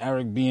playing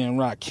Eric B. and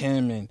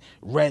Rakim and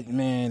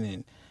Redman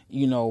and,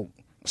 you know,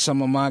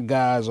 some of my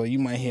guys, or you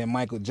might hear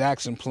Michael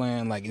Jackson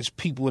playing. Like, it's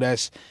people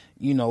that's,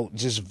 you know,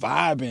 just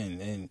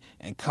vibing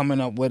and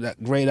coming up with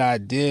great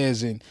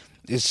ideas, and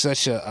it's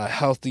such a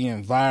healthy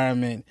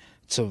environment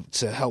to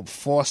help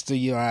foster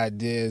your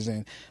ideas,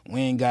 and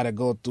we ain't got to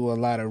go through a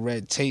lot of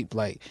red tape.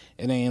 Like,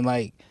 it ain't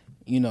like,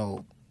 you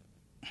know,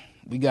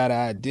 we got an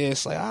idea,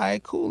 it's like, all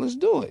right, cool, let's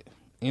do it.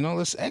 You know,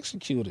 let's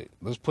execute it.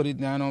 Let's put it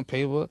down on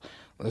paper,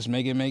 let's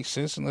make it make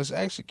sense, and let's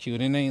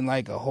execute. It ain't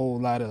like a whole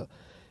lot of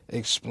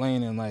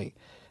explaining, like...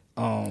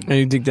 And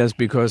you think that's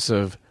because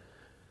of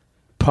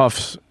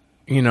Puff's,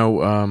 you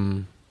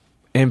know,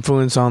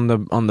 influence on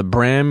the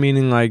brand,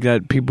 meaning like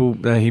that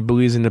he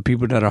believes in the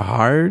people that are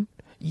hired?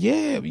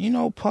 Yeah, you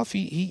know, Puff,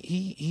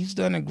 he's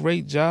done a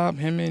great job.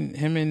 Him and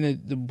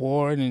the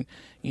board, and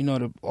you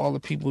know, all the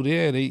people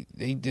there, they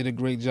did a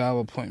great job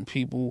of putting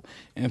people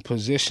in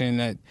position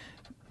that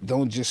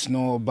don't just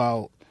know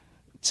about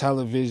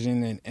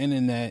television and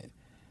internet,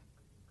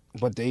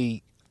 but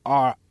they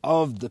are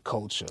of the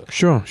culture.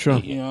 Sure.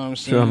 You know what I'm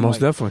saying? Sure,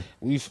 most definitely.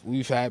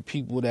 We've had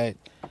people that,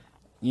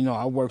 you know,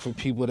 I work for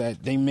people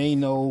that they may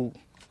know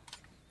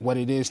what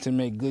it is to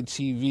make good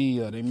TV,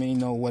 or they may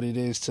know what it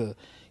is to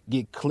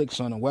get clicks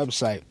on a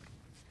website.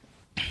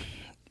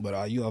 But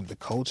are you of the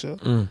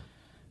culture?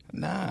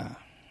 Nah.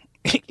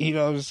 You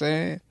know what I'm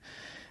saying?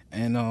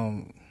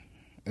 And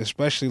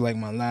especially like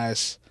my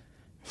last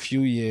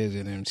few years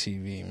at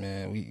MTV,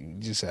 man, we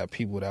just had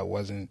people that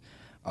wasn't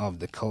of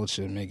the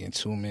culture making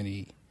too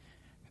many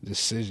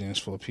decisions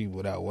for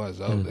people that was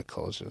of the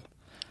culture.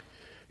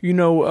 You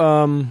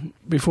know,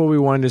 before we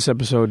wind this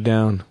episode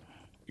down,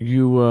 we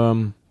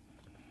didn't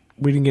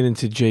get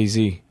into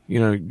Jay-Z. You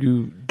know,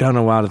 you've done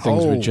a lot of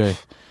things with Jay.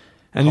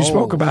 And you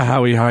spoke about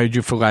how he hired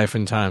you for Life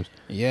and Times.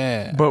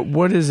 Yeah. But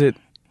what is it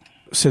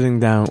sitting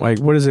down? Like,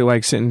 what is it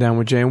like sitting down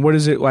with Jay? And what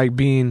is it like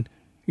being,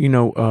 you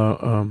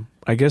know,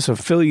 I guess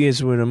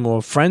affiliates with him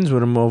or friends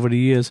with him over the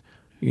years,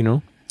 you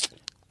know?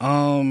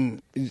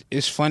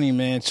 It's funny,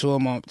 man. Two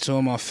of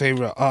my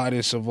favorite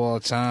artists of all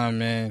time,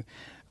 man.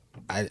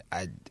 I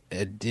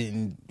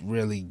didn't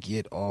really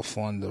get off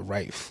on the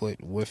right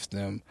foot with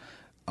them,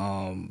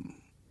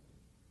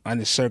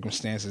 under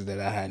circumstances that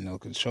I had no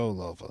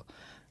control over.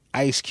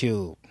 Ice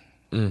Cube,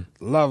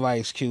 love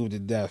Ice Cube to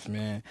death,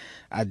 man.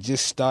 I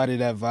just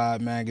started at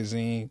Vibe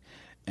magazine,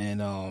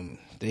 and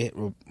they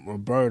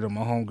Roberta,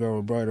 my homegirl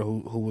Roberta,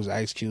 who was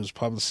Ice Cube's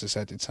publicist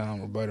at the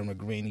time, Roberta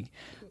McGreeny,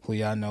 who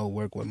y'all know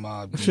worked with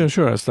Mob.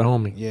 Sure, that's the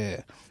homie.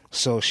 Yeah.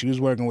 So she was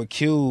working with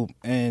Cube,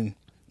 and,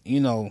 you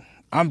know,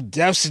 I'm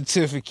Death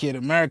Certificate,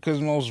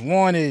 America's Most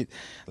Wanted,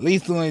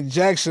 Lethal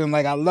Injection.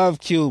 Like, I love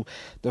Cube.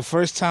 The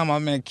first time I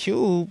met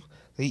Cube,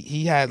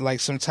 he had, like,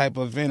 some type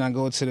of event. I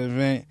go to the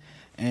event,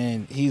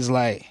 and he's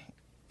like,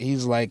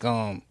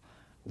 why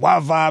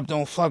Vibe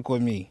don't fuck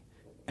with me?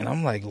 And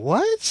I'm like,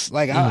 what?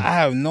 Like, I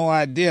have no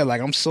idea.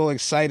 Like, I'm so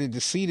excited to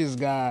see this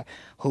guy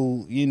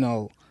who, you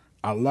know,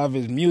 I love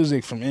his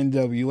music from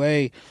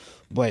NWA,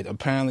 but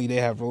apparently they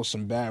have wrote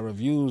some bad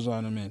reviews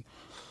on him, and,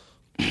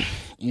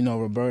 you know,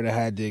 Roberta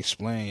had to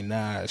explain,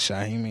 nah,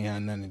 Shaheem ain't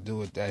had nothing to do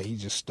with that. He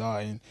just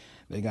starting.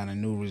 They got a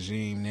new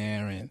regime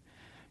there, and,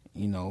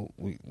 you know,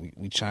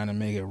 we trying to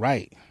make it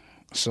right.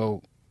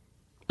 So,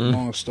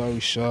 long story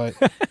short,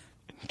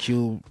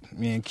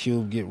 me and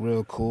Cube get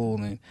real cool,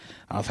 and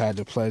I've had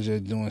the pleasure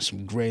of doing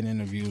some great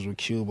interviews with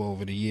Cube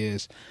over the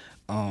years.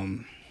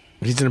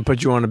 He's going to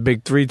put you on a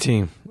big 3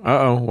 team.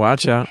 Uh-oh,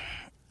 watch out.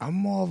 I'm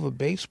more of a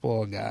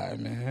baseball guy,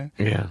 man.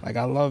 Yeah. Like,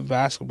 I love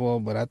basketball,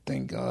 but I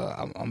think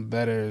I'm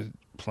better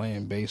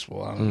playing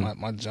baseball.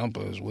 My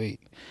jumper is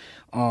weak.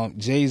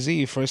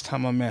 Jay-Z, first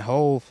time I met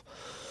Hov,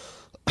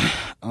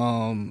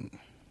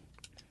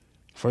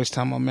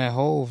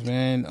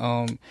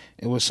 man,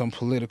 it was some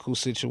political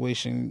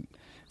situation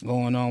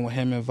going on with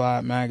him in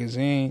Vibe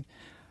magazine.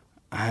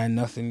 I had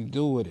nothing to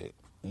do with it.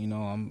 You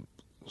know, I'm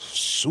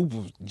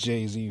super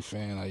Jay-Z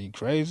fan. Are you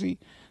crazy?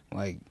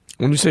 Like,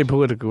 when you say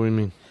political, what do you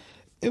mean?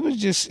 It was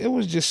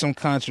just some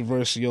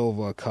controversy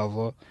over a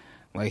cover.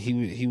 Like,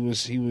 he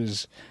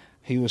was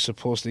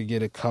supposed to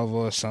get a cover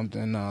or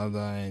something or other,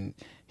 and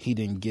he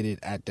didn't get it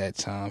at that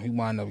time. He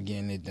wound up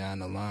getting it down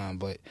the line.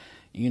 But,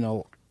 you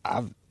know,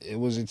 it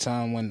was a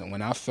time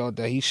when I felt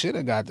that he should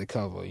have got the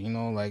cover. You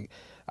know, like,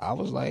 I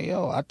was like,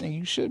 yo, I think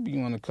you should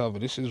be on the cover.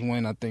 This is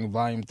when I think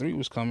Volume 3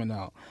 was coming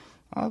out.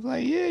 I was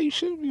like, yeah, you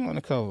should be on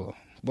the cover.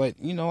 But,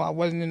 you know, I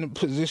wasn't in a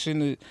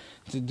position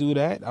to do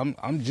that.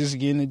 I'm just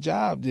getting a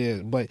job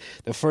there. But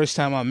the first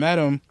time I met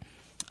him,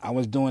 I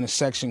was doing a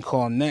section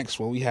called Next,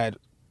 where we had,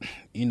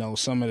 you know,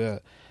 some of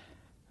the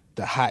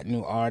hot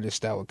new artists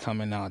that were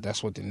coming out.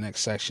 That's what the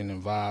next section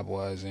in Vibe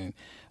was. And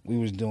we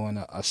was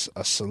doing a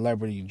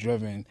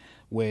celebrity-driven,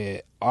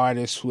 where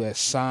artists who had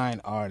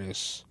signed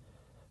artists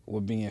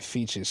were being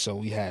featured. So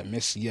we had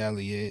Missy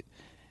Elliott.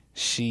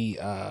 She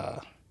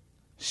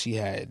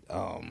had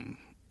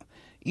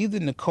either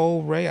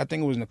Nicole Ray. I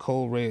think it was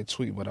Nicole Ray a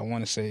tweet, but I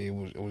want to say it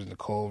was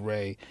Nicole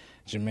Ray.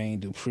 Jermaine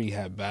Dupri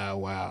had Bow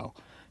Wow,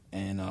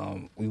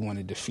 and we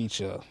wanted to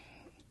feature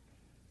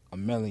a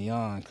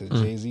million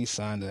because Jay-Z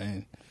signed her.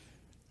 And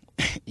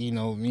you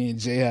know, me and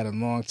Jay had a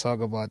long talk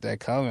about that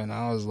cover, and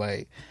I was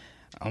like,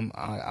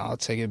 I'll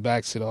take it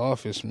back to the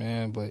office,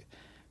 man, but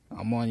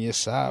I'm on your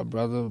side,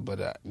 brother.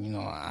 But you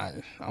know,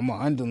 I'm an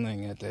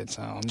underling at that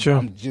time.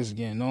 I'm just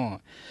getting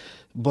on.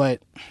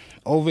 But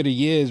over the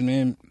years,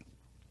 man,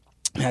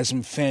 had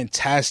some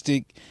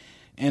fantastic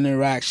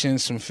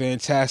interactions, some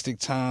fantastic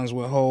times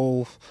with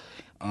Hov.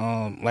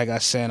 Like I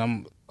said,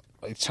 I'm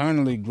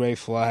eternally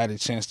grateful I had a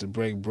chance to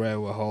break bread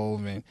with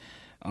Hov, and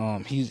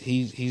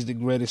he's the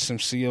greatest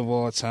MC of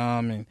all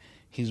time, and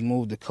he's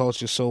moved the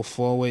culture so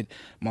forward.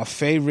 My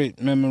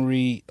favorite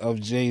memory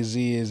of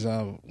Jay-Z is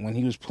when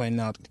he was playing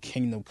out the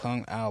Kingdom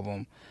Come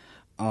album.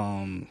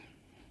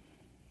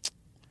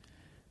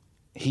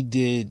 He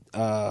did,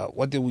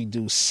 what did we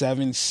do?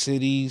 7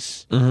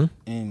 cities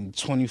in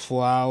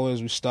 24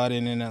 hours. We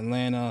started in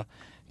Atlanta,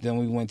 then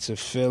we went to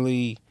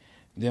Philly,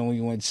 then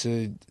we went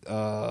to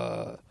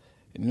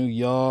New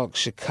York,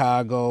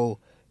 Chicago,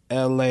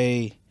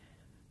 L.A.,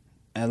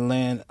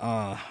 Atlanta.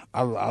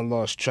 I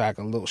lost track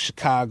a little.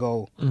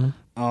 Chicago.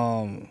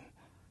 And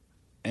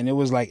it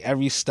was like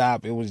every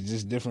stop, it was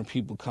just different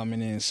people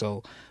coming in.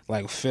 So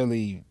like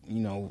Philly,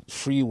 you know,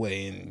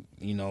 Freeway, and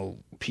you know,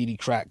 Petey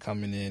Crack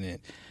coming in, and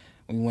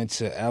we went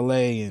to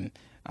L.A. and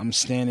I'm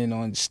standing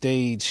on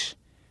stage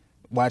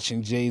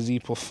watching Jay-Z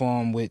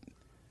perform with,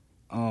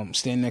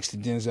 standing next to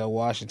Denzel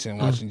Washington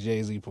watching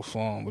Jay-Z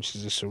perform, which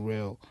is a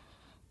surreal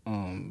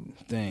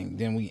thing.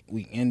 Then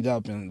we end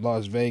up in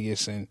Las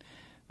Vegas, and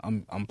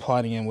I'm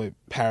partying with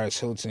Paris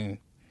Hilton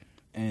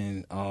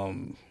and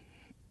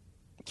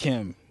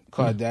Kim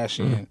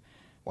Kardashian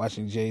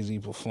watching Jay-Z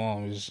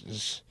perform.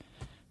 It's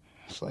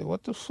like,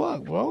 what the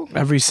fuck, bro?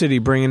 Every city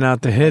bringing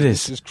out the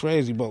hitters. This is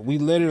crazy, but we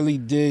literally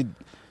did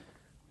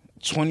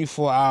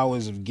 24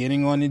 hours of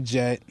getting on the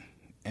jet,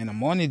 and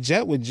I'm on the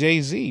jet with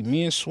Jay-Z,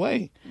 me and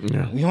Sway.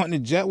 Yeah. We on the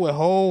jet with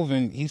Hov,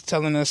 and he's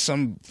telling us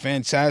some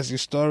fantastic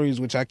stories,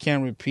 which I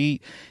can't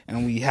repeat,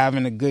 and we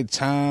having a good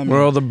time.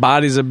 Where all the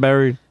bodies are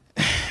buried.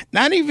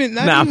 I'm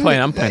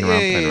playing around.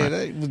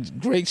 It was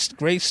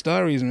great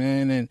stories,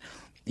 man. And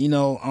you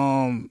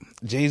know,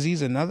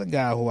 Jay-Z's another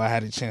guy who I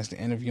had a chance to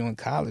interview in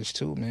college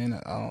too,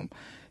 man.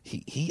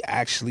 He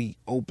actually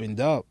opened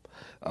up.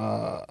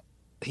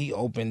 He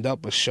opened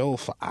up a show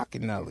for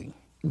Akinyele.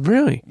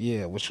 Really?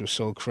 Yeah, which was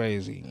so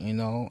crazy, you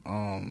know.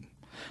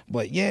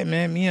 But yeah,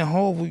 man, me and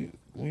Hov,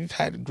 we've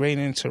had great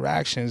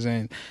interactions,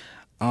 and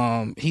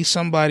he's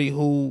somebody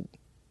who,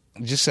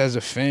 just as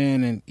a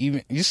fan, and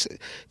even just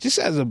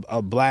as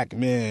a black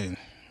man,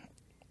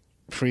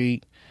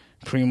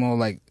 Primo,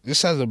 like,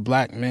 just as a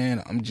black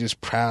man, I'm just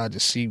proud to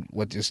see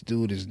what this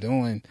dude is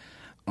doing.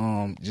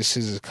 Just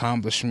his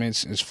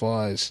accomplishments as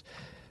far as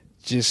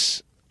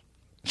just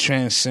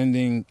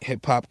transcending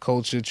hip-hop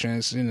culture,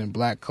 transcending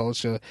black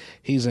culture.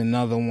 He's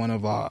another one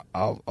of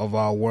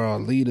our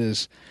world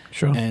leaders.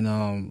 Sure.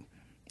 And,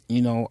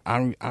 you know,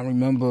 I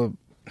remember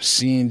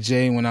seeing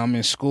Jay when I'm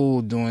in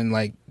school doing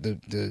like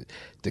the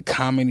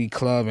comedy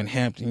club in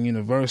Hampton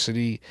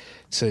University,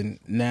 to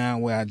now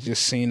where I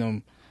just seen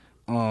him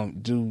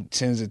do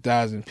tens of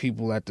thousands of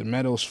people at the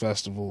Meadows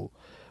Festival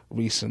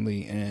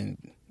recently. And,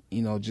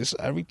 you know, just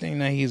everything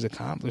that he's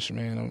accomplished,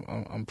 man,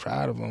 I'm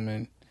proud of him.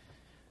 And,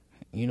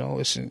 you know,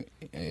 it's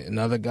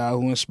another guy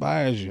who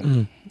inspires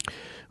you.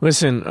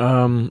 Listen,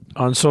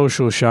 on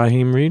social,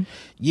 Shaheem Reid?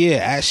 Yeah,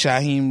 at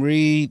Shaheem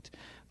Reid.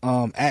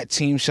 At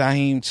Team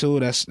Shaheem too.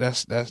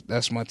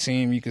 That's my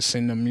team. You can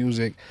send them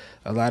music.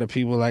 A lot of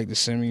people like to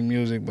send me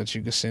music, but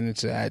you can send it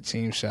to at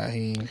Team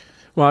Shaheem.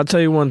 Well, I'll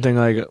tell you one thing.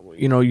 Like,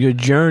 you know, your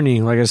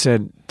journey, like I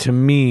said, to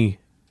me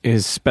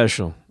is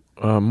special.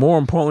 More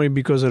importantly,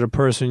 because of the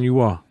person you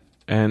are,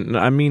 and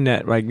I mean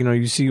that. Like, you know,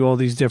 you see all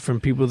these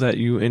different people that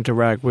you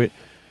interact with,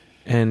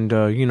 and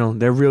you know,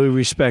 they really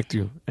respect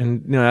you.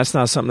 And you know, that's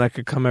not something that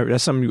could come.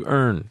 That's something you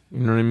earn.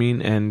 You know what I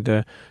mean?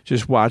 And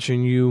just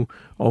watching you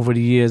over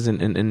the years,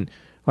 and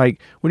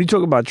like when you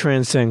talk about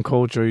transcend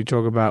culture, you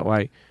talk about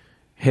like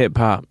hip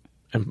hop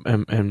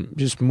and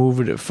just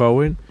moving it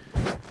forward.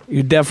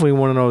 You're definitely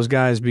one of those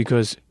guys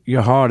because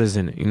your heart is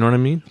in it. You know what I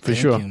mean? For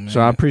sure. You, so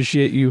I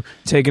appreciate you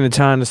taking the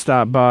time to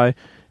stop by,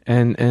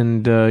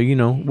 and you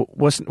know,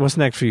 what's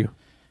next for you?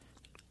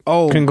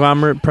 Oh,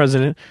 Conglomerate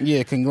President.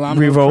 Yeah,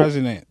 Conglomerate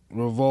President.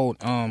 Revolt.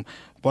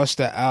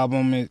 Busta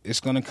album. It's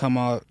gonna come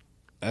out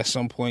at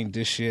some point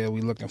this year.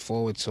 We looking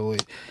forward to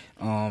it.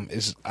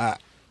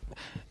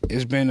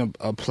 It's been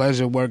a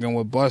pleasure working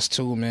with Bus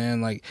too,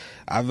 man. Like,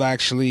 I've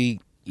actually,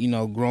 you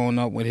know, grown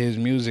up with his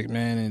music,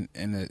 man,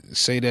 and to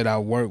say that I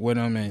work with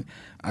him, and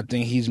I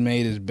think he's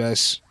made his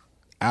best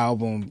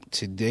album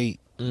to date.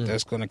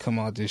 That's gonna come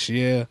out this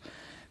year.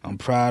 I'm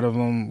proud of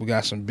him. We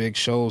got some big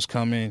shows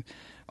coming.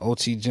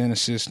 OT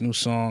Genesis, new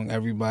song,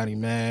 Everybody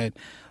Mad.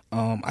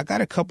 I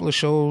got a couple of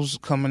shows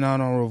coming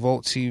out on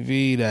Revolt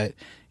TV that,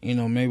 you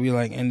know, maybe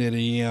like end of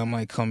the year I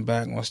might come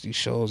back once these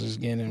shows is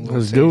getting in rotation.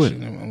 Let's do it.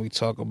 And we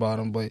talk about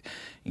them. But,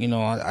 you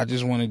know, I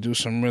just want to do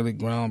some really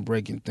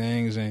groundbreaking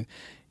things. And,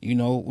 you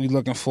know, we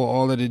looking for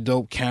all of the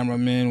dope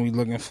cameramen. We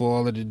looking for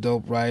all of the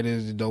dope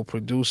writers, the dope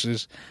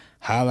producers.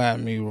 Holla at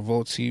me,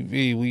 Revolt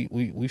TV.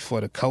 We for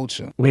the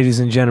culture. Ladies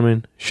and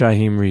gentlemen,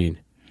 Shaheem Reid.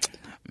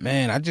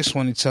 Man, I just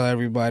want to tell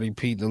everybody,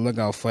 Pete, to look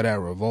out for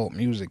that Revolt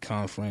Music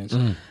Conference.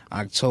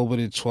 October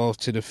the 12th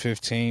to the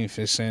 15th.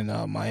 It's in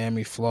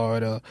Miami,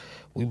 Florida.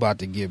 We about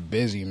to get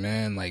busy,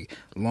 man. Like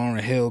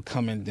Lauryn Hill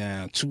coming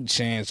down, 2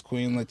 Chainz,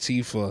 Queen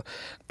Latifah.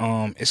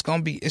 It's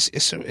gonna be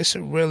it's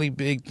a really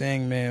big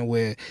thing, man,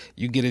 where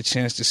you get a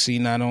chance to see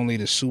not only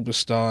the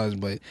superstars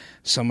but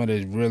some of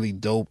the really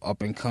dope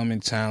up and coming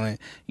talent.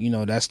 You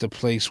know, that's the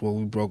place where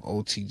we broke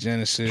OT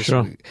Genesis,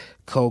 with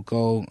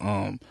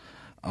Coco,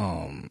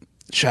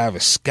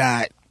 Travis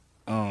Scott.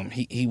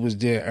 He was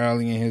there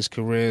early in his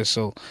career,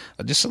 so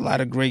just a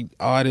lot of great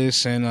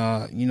artists, and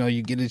you know,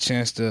 you get a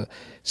chance to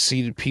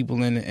see the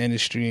people in the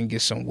industry and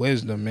get some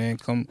wisdom, man.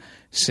 Come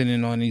sit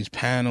in on these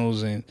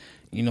panels and,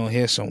 you know,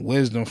 hear some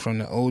wisdom from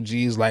the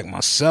OGs like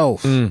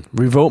myself.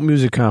 Revolt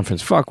Music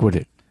Conference, fuck with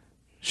it.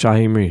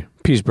 Shaheem Reid,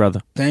 peace,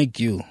 brother. Thank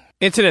you.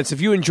 Internets, if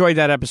you enjoyed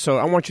that episode,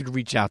 I want you to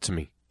reach out to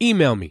me.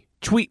 Email me,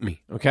 tweet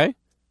me, okay?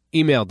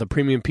 Email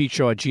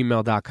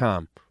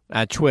thepremiumpeteshow@gmail.com,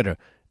 at Twitter,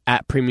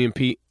 at Premium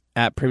Pete,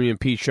 at Premium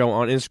Pete Show,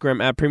 on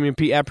Instagram, at Premium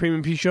Pete, at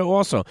Premium Pete Show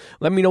also.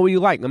 Let me know what you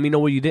like. Let me know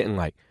what you didn't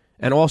like.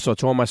 And also,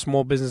 to all my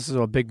small businesses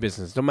or big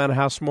business, no matter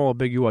how small or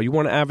big you are, you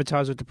want to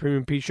advertise with the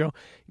Premium Pete Show,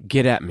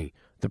 get at me.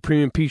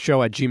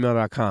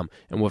 thepremiumpeteshow@gmail.com,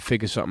 and we'll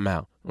figure something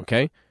out,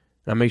 okay?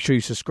 Now make sure you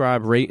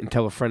subscribe, rate, and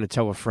tell a friend to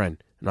tell a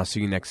friend. And I'll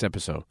see you next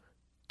episode.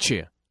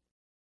 Cheer.